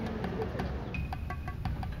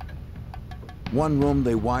 One room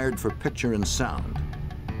they wired for picture and sound.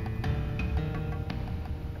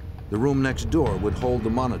 The room next door would hold the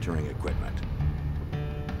monitoring equipment.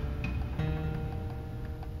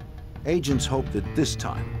 Agents hoped that this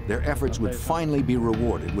time, their efforts would finally be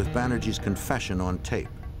rewarded with Banerjee's confession on tape.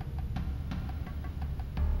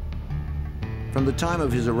 From the time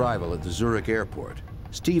of his arrival at the Zurich airport,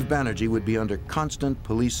 Steve Banerjee would be under constant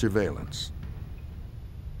police surveillance.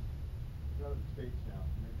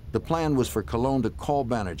 The plan was for Cologne to call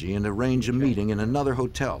Banerjee and arrange a meeting in another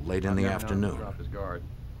hotel late in the afternoon.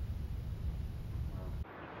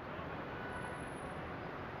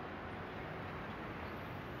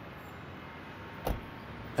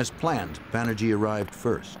 As planned, Banerjee arrived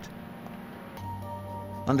first.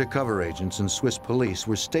 Undercover agents and Swiss police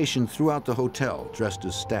were stationed throughout the hotel dressed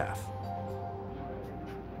as staff.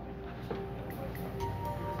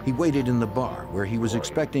 He waited in the bar where he was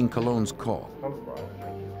expecting Cologne's call.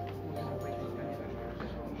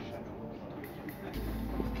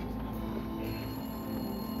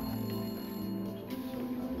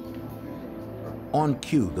 On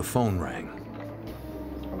cue, the phone rang.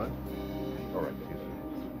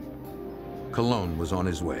 Cologne was on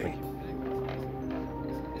his way.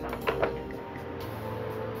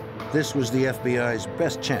 This was the FBI's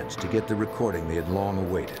best chance to get the recording they had long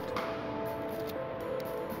awaited.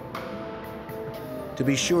 To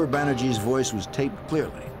be sure Banerjee's voice was taped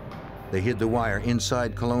clearly, they hid the wire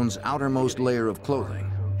inside Cologne's outermost layer of clothing,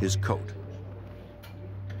 his coat.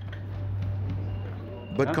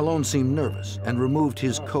 But Cologne seemed nervous and removed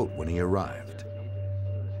his coat when he arrived.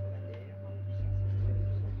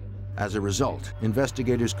 As a result,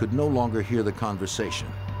 investigators could no longer hear the conversation.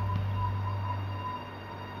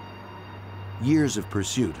 Years of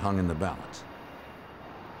pursuit hung in the balance.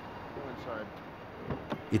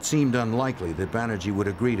 It seemed unlikely that Banerjee would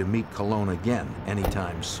agree to meet Cologne again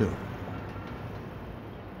anytime soon.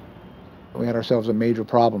 We had ourselves a major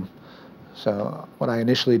problem. So what I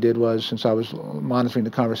initially did was, since I was monitoring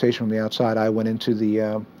the conversation from the outside, I went into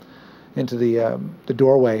the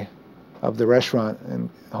doorway of the restaurant,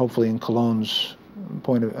 and hopefully in Cologne's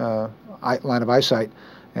line of eyesight,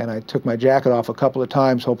 and I took my jacket off a couple of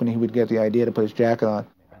times, hoping he would get the idea to put his jacket on.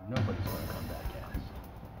 Nobody's going to come back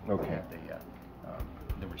in. Okay.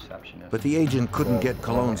 The receptionist. But the agent couldn't get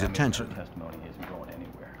Cologne's attention. Testimony isn't going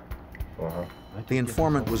anywhere. The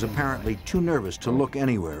informant was apparently too nervous to look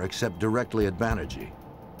anywhere except directly at Banerjee.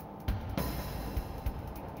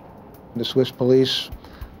 The Swiss police,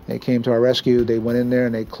 they came to our rescue. They went in there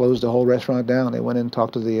and they closed the whole restaurant down. They went in and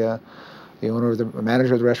talked to the owner, the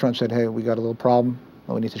manager of the restaurant, said, hey, we got a little problem.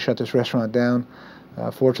 We need to shut this restaurant down.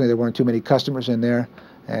 Fortunately, there weren't too many customers in there,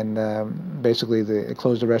 and basically they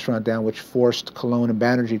closed the restaurant down, which forced Colon and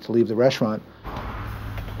Banerjee to leave the restaurant.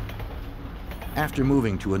 After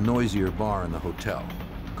moving to a noisier bar in the hotel,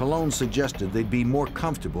 Colon suggested they'd be more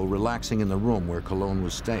comfortable relaxing in the room where Colon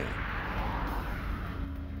was staying.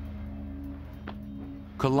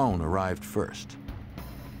 Colon arrived first.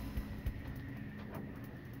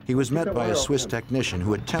 He was met by a Swiss technician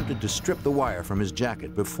who attempted to strip the wire from his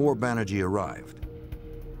jacket before Banerjee arrived.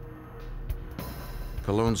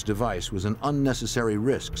 Colon's device was an unnecessary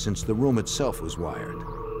risk since the room itself was wired.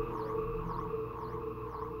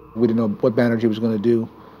 We didn't know what Banerjee was going to do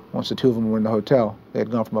once the two of them were in the hotel. They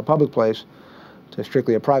had gone from a public place to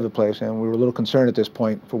strictly a private place, and we were a little concerned at this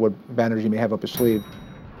point for what Banerjee may have up his sleeve.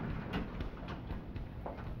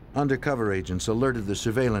 Undercover agents alerted the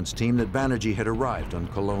surveillance team that Banerjee had arrived on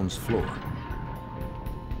Colon's floor.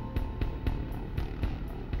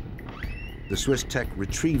 The Swiss tech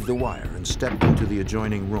retrieved the wire and stepped into the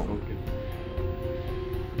adjoining room.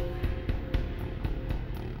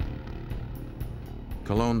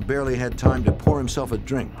 Colon barely had time to pour himself a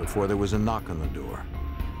drink before there was a knock on the door.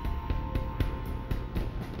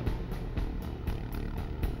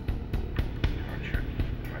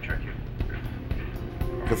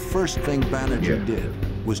 The first thing Banerjee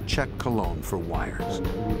did was check Colon for wires.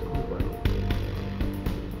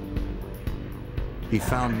 He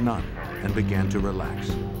found none and began to relax.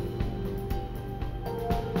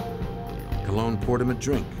 Colon poured him a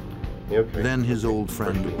drink. Okay. Then his old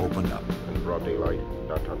friend opened up. In broad daylight,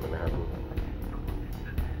 downtown Manhattan.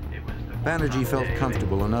 Banerjee felt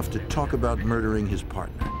comfortable enough to talk about murdering his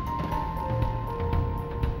partner.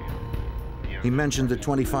 He mentioned the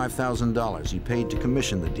 $25,000 he paid to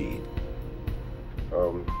commission the deed.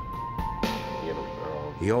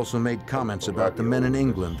 He also made comments about the men in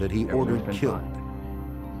England that he ordered killed.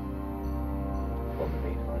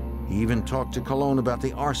 He even talked to Colon about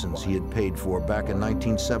the arsons he had paid for back in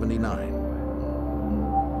 1979.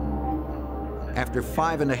 After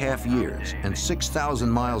 5.5 years and 6,000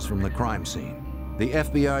 miles from the crime scene, the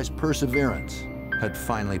FBI's perseverance had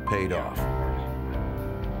finally paid off.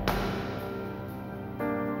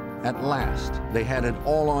 At last, they had it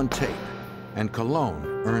all on tape, and Colon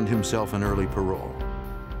earned himself an early parole.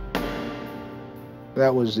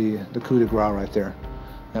 That was the coup de grace right there.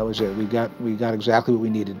 That was it. We got exactly what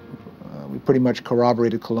we needed. We pretty much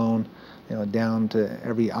corroborated Colon, down to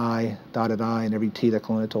every I, dotted I, and every T that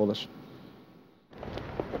Colon had told us.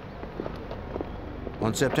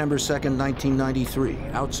 On September 2nd, 1993,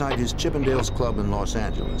 outside his Chippendales Club in Los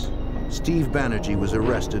Angeles, Steve Banerjee was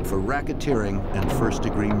arrested for racketeering and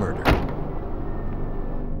first-degree murder.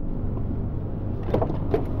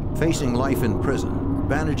 Facing life in prison,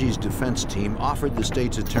 Banerjee's defense team offered the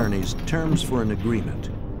state's attorneys terms for an agreement.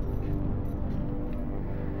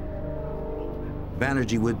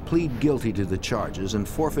 Banerjee would plead guilty to the charges and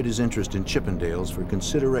forfeit his interest in Chippendales for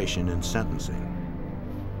consideration in sentencing.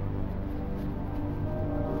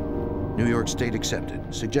 New York State accepted,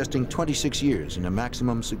 suggesting 26 years in a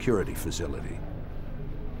maximum security facility.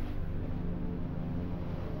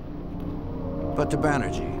 But to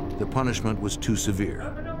Banerjee, the punishment was too severe.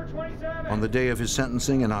 On the day of his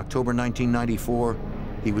sentencing in October 1994,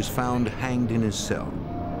 he was found hanged in his cell.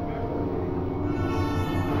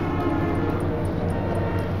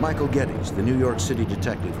 Michael Geddes, the New York City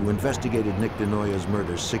detective who investigated Nick DeNoya's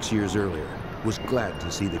murder 6 years earlier, was glad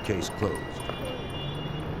to see the case closed.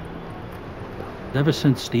 Ever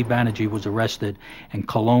since Steve Banerjee was arrested and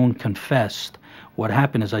Colon confessed, what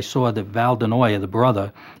happened is I saw that Val DeNoya, the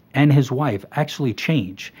brother, and his wife actually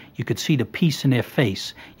change. You could see the peace in their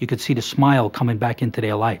face. You could see the smile coming back into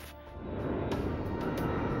their life.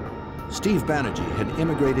 Steve Banerjee had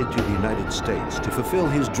immigrated to the United States to fulfill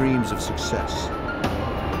his dreams of success.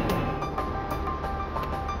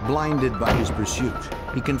 Blinded by his pursuit,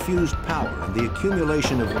 he confused power and the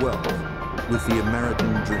accumulation of wealth with the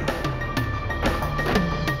American dream.